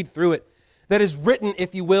and as you read through it that is written,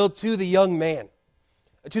 if you will, to the young man,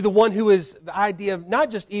 to the one who is the idea of not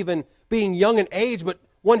just even being young in age, but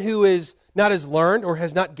one who is not as learned or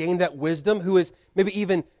has not gained that wisdom, who is maybe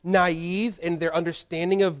even naive in their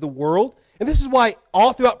understanding of the world. And this is why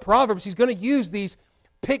all throughout Proverbs he's going to use these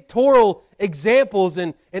pictorial examples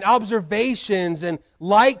and observations and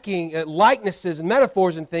likenesses and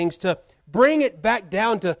metaphors and things to bring it back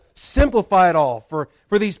down, to simplify it all for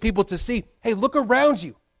these people to see, hey, look around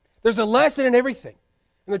you. There's a lesson in everything.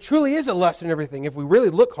 And there truly is a lesson in everything if we really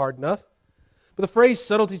look hard enough. But the phrase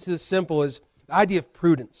subtlety to the simple is the idea of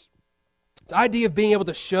prudence. It's the idea of being able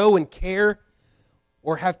to show and care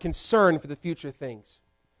or have concern for the future things.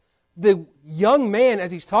 The young man,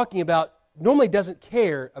 as he's talking about, normally doesn't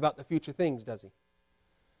care about the future things, does he?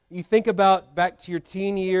 You think about back to your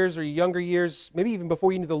teen years or your younger years, maybe even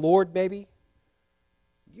before you knew the Lord, maybe.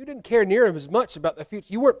 You didn't care near as much about the future.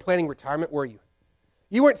 You weren't planning retirement, were you?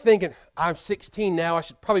 You weren't thinking, I'm 16 now, I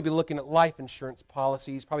should probably be looking at life insurance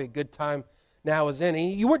policies, probably a good time now as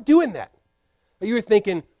any. You weren't doing that. But you were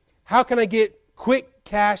thinking, how can I get quick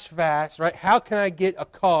cash fast, right? How can I get a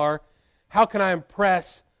car? How can I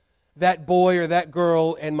impress that boy or that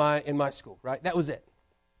girl in my school, right? That was it.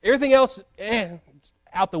 Everything else, it's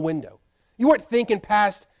out the window. You weren't thinking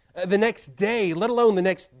past the next day, let alone the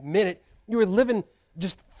next minute. You were living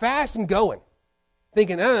just fast and going,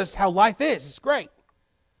 thinking, oh, that's how life is. It's great.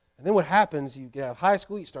 And then what happens, you get out of high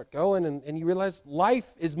school, you start going, and you realize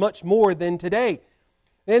life is much more than today.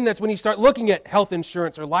 Then that's when you start looking at health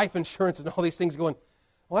insurance or life insurance and all these things going,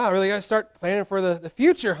 wow, I really got to start planning for the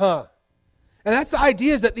future, huh? And that's the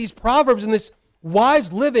idea, is that these Proverbs and this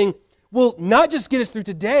wise living will not just get us through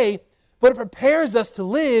today, but it prepares us to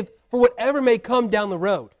live for whatever may come down the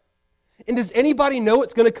road. And does anybody know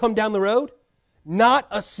what's going to come down the road? Not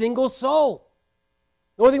a single soul.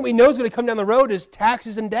 The only thing we know is going to come down the road is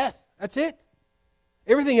taxes and death. That's it.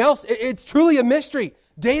 Everything else, it's truly a mystery,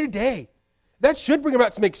 day to day. That should bring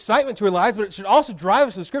about some excitement to our lives, but it should also drive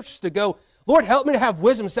us to the Scriptures to go, Lord, help me to have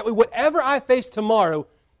wisdom so that way whatever I face tomorrow,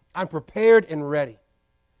 I'm prepared and ready.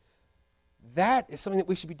 That is something that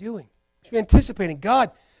we should be doing. We should be anticipating.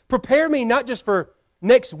 God, prepare me not just for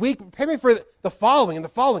next week, prepare me for the following and the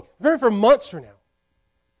following. Prepare me for months from now.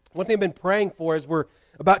 One thing I've been praying for as we're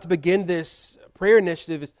about to begin this prayer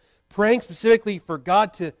initiative is praying specifically for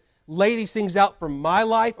God to lay these things out for my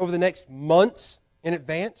life over the next months in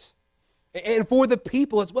advance, and for the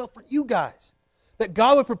people as well, for you guys. That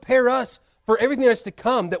God would prepare us for everything that's to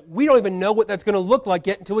come, that we don't even know what that's going to look like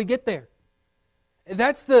yet until we get there. And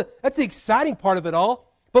that's the exciting part of it all.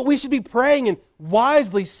 But we should be praying and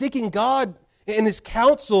wisely seeking God and His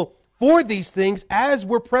counsel for these things as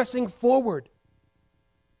we're pressing forward.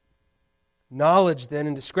 Knowledge, then,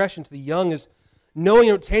 and discretion to the young is knowing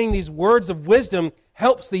and obtaining these words of wisdom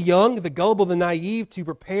helps the young, the gullible, the naive to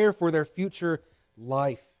prepare for their future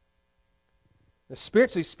life. Now,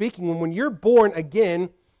 spiritually speaking, when you're born again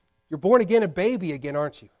a baby again,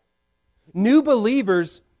 aren't you? New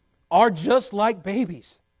believers are just like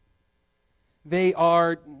babies. They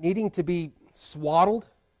are needing to be swaddled,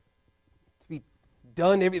 to be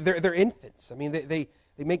done. They're infants. I mean, they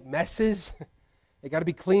make messes. They got to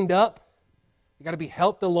be cleaned up. They got to be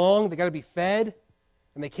helped along. They got to be fed.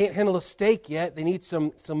 And they can't handle a steak yet. They need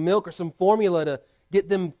some milk or some formula to get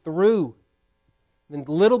them through. Then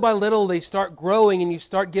little by little they start growing, and you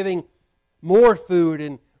start giving more food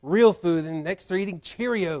and real food. And next they're eating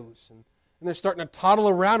Cheerios. And they're starting to toddle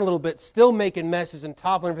around a little bit, still making messes and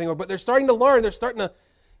toppling everything over. But they're starting to learn. They're starting to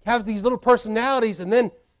have these little personalities. And then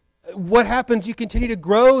what happens? You continue to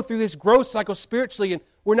grow through this growth cycle spiritually. And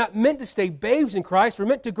we're not meant to stay babes in Christ. We're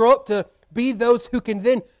meant to grow up to be those who can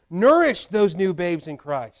then nourish those new babes in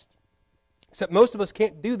Christ. Except most of us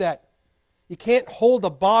can't do that. You can't hold a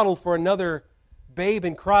bottle for another babe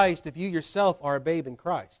in Christ if you yourself are a babe in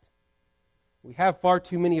Christ. We have far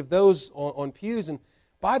too many of those on pews. And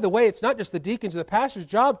by the way, it's not just the deacons or the pastor's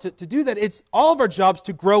job to do that. It's all of our jobs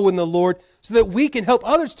to grow in the Lord so that we can help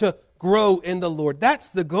others to grow in the Lord. That's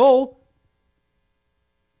the goal.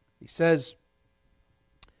 He says,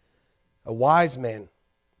 a wise man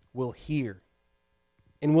will hear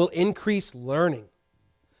and will increase learning.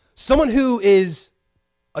 Someone who is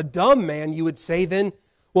a dumb man, you would say, then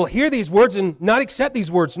will hear these words and not accept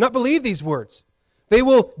these words, not believe these words. They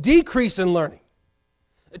will decrease in learning.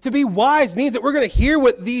 To be wise means that we're going to hear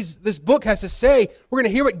what this book has to say. We're going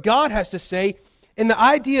to hear what God has to say. And the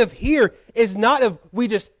idea of hear is not of we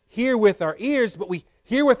just hear with our ears, but we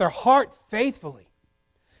hear with our heart faithfully.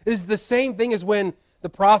 It is the same thing as when the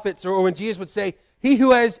prophets or when Jesus would say, he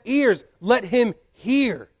who has ears, let him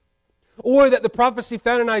hear. Or that the prophecy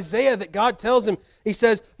found in Isaiah that God tells him, he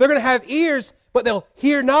says, they're going to have ears, but they'll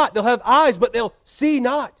hear not. They'll have eyes, but they'll see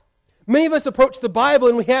not. Many of us approach the Bible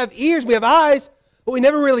and we have ears, we have eyes, but we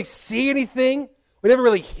never really see anything. We never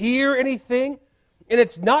really hear anything. And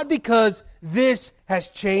it's not because this has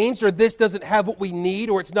changed or this doesn't have what we need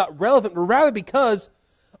or it's not relevant, but rather because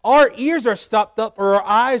our ears are stopped up or our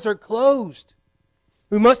eyes are closed.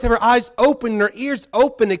 We must have our eyes open and our ears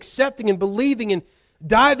open, accepting and believing and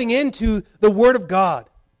diving into the Word of God.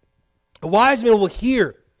 A wise man will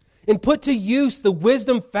hear and put to use the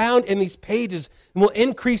wisdom found in these pages and will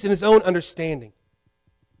increase in his own understanding.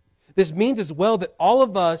 This means as well that all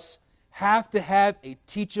of us have to have a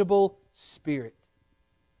teachable spirit.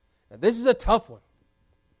 Now, this is a tough one.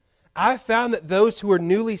 I've found that those who are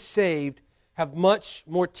newly saved have much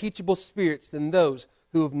more teachable spirits than those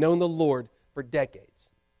who have known the Lord for decades.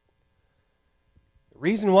 The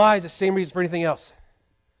reason why is the same reason for anything else.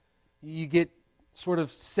 You get sort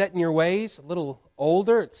of set in your ways, a little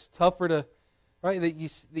older. It's tougher to, right? That you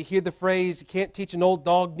hear the phrase, you can't teach an old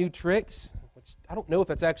dog new tricks. Which I don't know if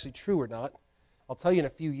that's actually true or not. I'll tell you in a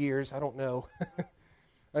few years. I don't know.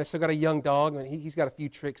 I still got a young dog, and he's got a few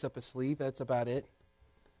tricks up his sleeve. That's about it.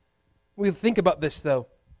 We think about this, though.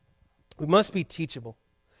 We must be teachable.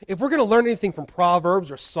 If we're going to learn anything from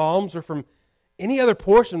Proverbs or Psalms or from any other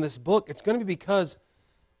portion of this book, it's going to be because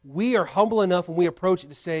we are humble enough when we approach it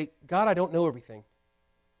to say, God, I don't know everything.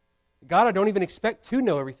 God, I don't even expect to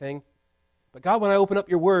know everything. But God, when I open up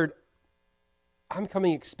your word, I'm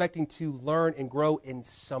coming expecting to learn and grow in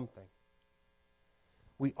something.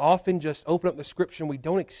 We often just open up the Scripture and we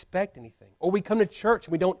don't expect anything. Or we come to church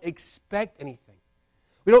and we don't expect anything.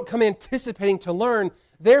 We don't come anticipating to learn,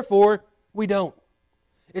 therefore we don't.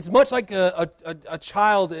 It's much like a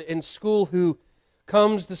child in school who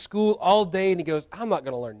comes to school all day and he goes, I'm not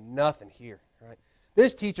going to learn nothing here. Right?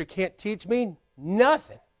 This teacher can't teach me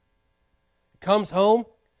nothing. Comes home,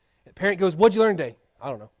 the parent goes, what'd you learn today? I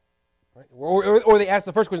don't know. Right? Or they ask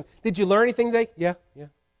the first question, did you learn anything today? Yeah.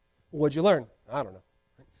 What'd you learn? I don't know.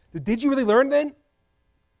 Right? Did you really learn then?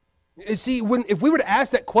 You see, if we were to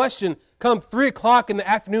ask that question come 3 o'clock in the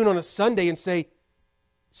afternoon on a Sunday and say,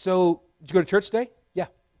 so did you go to church today? Yeah.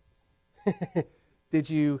 Did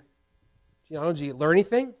you learn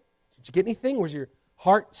anything? Did you get anything? Was your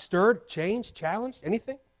heart stirred, changed, challenged,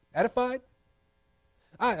 anything? Edified?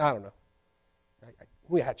 I don't know.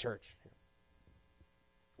 We had church.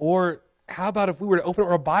 Or how about if we were to open up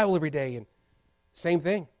our Bible every day and same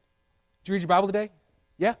thing? Did you read your Bible today?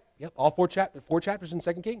 Yeah. Yep. All 4 chapters in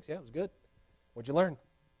 2 Kings. Yeah, it was good. What'd you learn?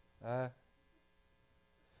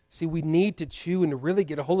 See, we need to chew and to really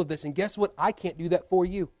get a hold of this. And guess what? I can't do that for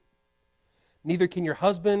you. Neither can your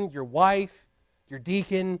husband, your wife, your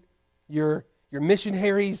deacon, your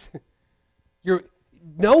missionaries,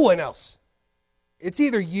 no one else. It's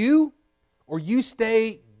either you or you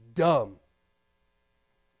stay dumb.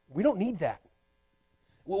 We don't need that.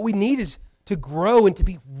 What we need is to grow and to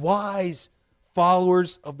be wise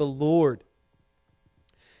followers of the Lord.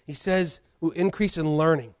 He says we'll increase in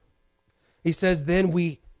learning. He says then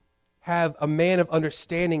we have a man of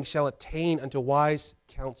understanding shall attain unto wise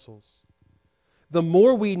counsels. The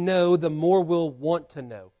more we know, the more we'll want to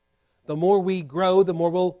know. The more we grow, the more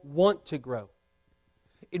we'll want to grow.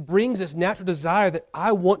 It brings this natural desire that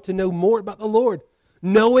I want to know more about the Lord.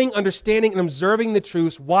 Knowing, understanding, and observing the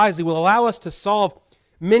truths wisely will allow us to solve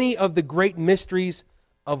many of the great mysteries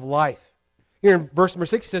of life. Here in verse number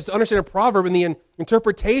 6 it says, to understand a proverb in the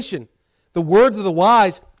interpretation, the words of the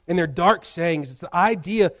wise and their dark sayings. It's the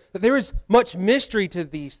idea that there is much mystery to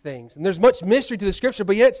these things, and there's much mystery to the Scripture,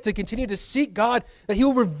 but yet it's to continue to seek God, that He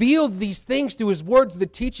will reveal these things through His Word, through the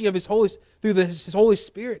teaching of His Holy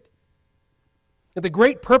Spirit. And the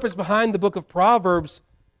great purpose behind the book of Proverbs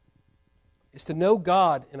is to know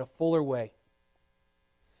God in a fuller way.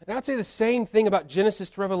 And I'd say the same thing about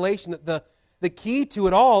Genesis to Revelation, that the key to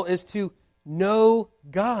it all is to know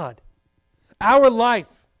God. Our life,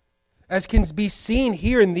 as can be seen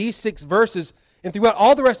here in these 6 verses and throughout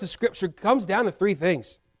all the rest of Scripture, comes down to 3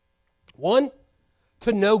 things. 1,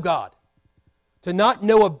 to know God. To not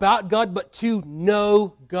know about God, but to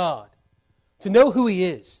know God. To know who He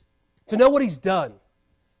is. To know what He's done.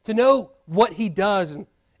 To know what He does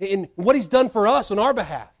and what He's done for us on our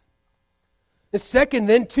behalf. The second,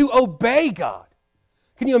 then, to obey God.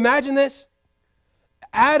 Can you imagine this?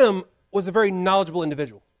 Adam was a very knowledgeable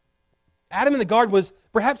individual. Adam in the garden was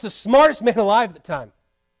perhaps the smartest man alive at the time.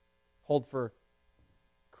 Hold for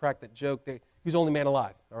crack that joke. He was the only man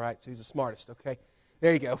alive. All right, so he's the smartest. Okay,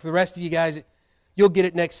 there you go. For the rest of you guys, you'll get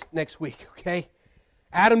it next week. Okay,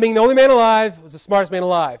 Adam being the only man alive was the smartest man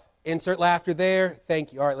alive. Insert laughter there.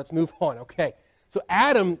 Thank you. All right, let's move on. Okay, so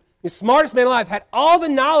Adam, the smartest man alive, had all the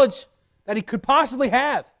knowledge that he could possibly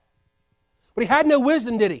have, but he had no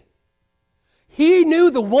wisdom, did he? He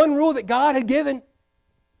knew the one rule that God had given.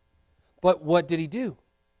 But what did he do?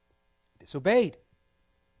 Disobeyed,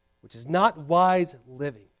 which is not wise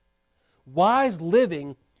living. Wise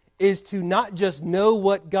living is to not just know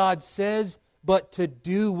what God says, but to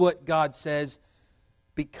do what God says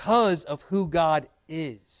because of who God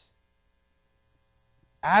is.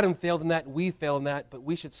 Adam failed in that, we failed in that, but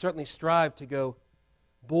we should certainly strive to go,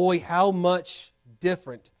 boy, how much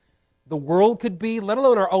different the world could be, let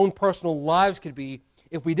alone our own personal lives could be,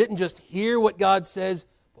 if we didn't just hear what God says,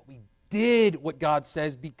 but we did what God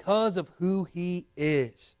says because of who He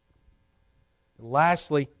is. And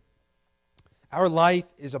lastly, our life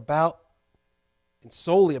is about and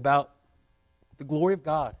solely about the glory of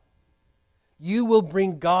God. You will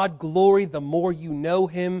bring God glory the more you know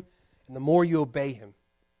Him and the more you obey Him.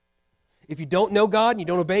 If you don't know God and you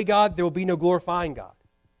don't obey God, there will be no glorifying God.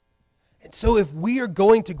 And so if we are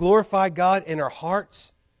going to glorify God in our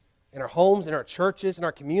hearts, in our homes, in our churches, in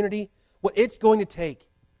our community, what it's going to take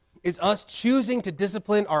is us choosing to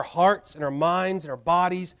discipline our hearts and our minds and our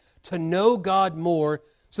bodies to know God more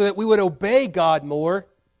so that we would obey God more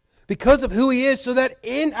because of who He is, so that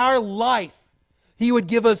in our life He would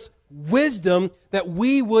give us wisdom, that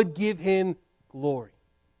we would give Him glory.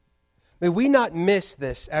 May we not miss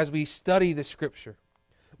this as we study the Scripture.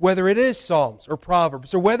 Whether it is Psalms or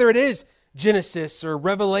Proverbs, or whether it is Genesis or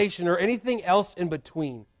Revelation or anything else in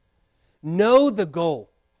between, know the goal.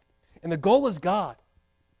 And the goal is God.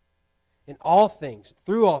 In all things,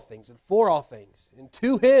 through all things, and for all things. And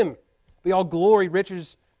to Him be all glory,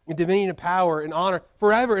 riches, and dominion, and power, and honor,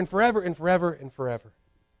 forever and forever and forever and forever.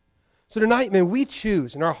 So tonight, may we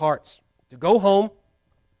choose in our hearts to go home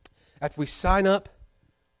after we sign up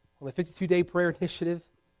on the 52-day prayer initiative.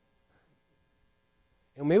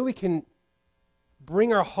 And maybe we can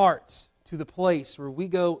bring our hearts to the place where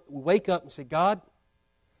we wake up and say, God,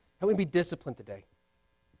 help me be disciplined today.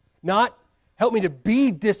 Not help me to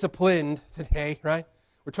be disciplined today, right?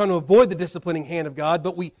 We're trying to avoid the disciplining hand of God,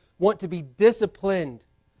 but we want to be disciplined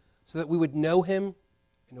so that we would know Him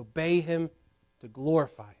and obey Him to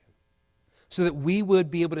glorify Him. So that we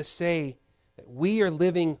would be able to say that we are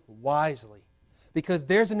living wisely. Because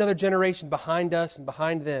there's another generation behind us and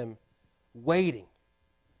behind them waiting.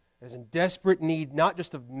 Is in desperate need not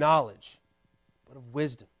just of knowledge, but of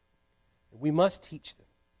wisdom. And we must teach them.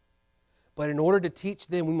 But in order to teach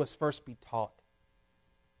them, we must first be taught.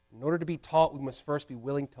 In order to be taught, we must first be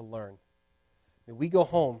willing to learn. May we go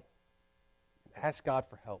home and ask God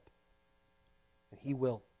for help. And He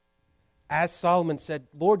will. As Solomon said,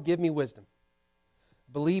 Lord, give me wisdom.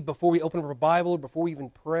 Believe before we open up our Bible, before we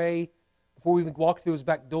even pray, before we even walk through His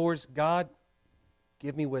back doors, God,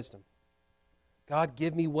 give me wisdom. God,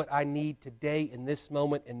 give me what I need today, in this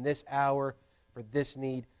moment, in this hour, for this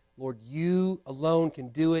need. Lord, You alone can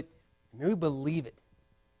do it. May we believe it.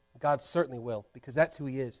 God certainly will, because that's who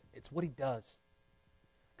He is. It's what He does.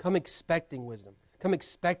 Come expecting wisdom. Come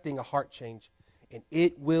expecting a heart change. and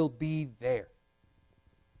it will be there.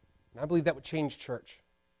 And I believe that would change church.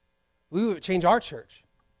 I believe it would change our church.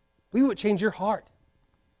 I believe it would change your heart.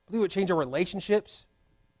 I believe it would change our relationships.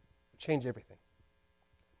 It would change everything.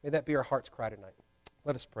 May that be our heart's cry tonight.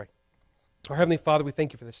 Let us pray. Our Heavenly Father, we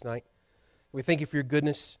thank you for this night. We thank you for your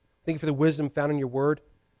goodness. Thank you for the wisdom found in your word.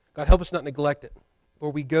 God, help us not neglect it.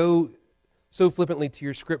 Lord, we go so flippantly to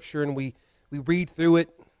your scripture and we read through it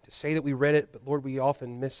to say that we read it, but Lord, we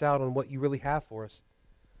often miss out on what you really have for us.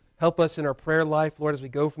 Help us in our prayer life, Lord, as we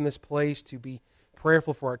go from this place to be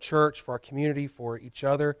prayerful for our church, for our community, for each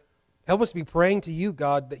other. Help us to be praying to you,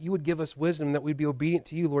 God, that you would give us wisdom, that we'd be obedient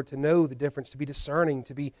to you, Lord, to know the difference, to be discerning,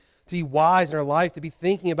 to be wise in our life, to be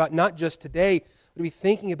thinking about not just today, but to be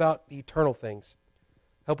thinking about the eternal things.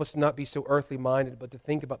 Help us to not be so earthly minded, but to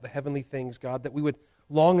think about the heavenly things, God, that we would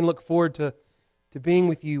long and look forward to being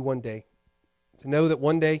with you one day. To know that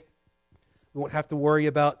one day we won't have to worry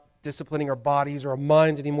about disciplining our bodies or our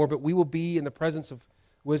minds anymore, but we will be in the presence of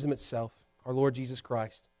wisdom itself, our Lord Jesus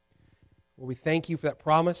Christ. Lord, we thank you for that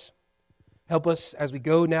promise. Help us as we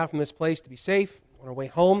go now from this place to be safe on our way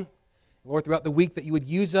home. Lord, throughout the week that you would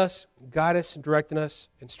use us, guide us, and direct us,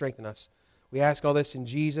 and strengthen us. We ask all this in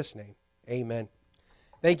Jesus' name. Amen.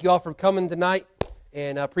 Thank you all for coming tonight,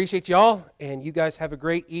 and I appreciate you all, and you guys have a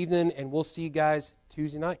great evening, and we'll see you guys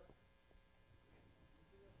Tuesday night.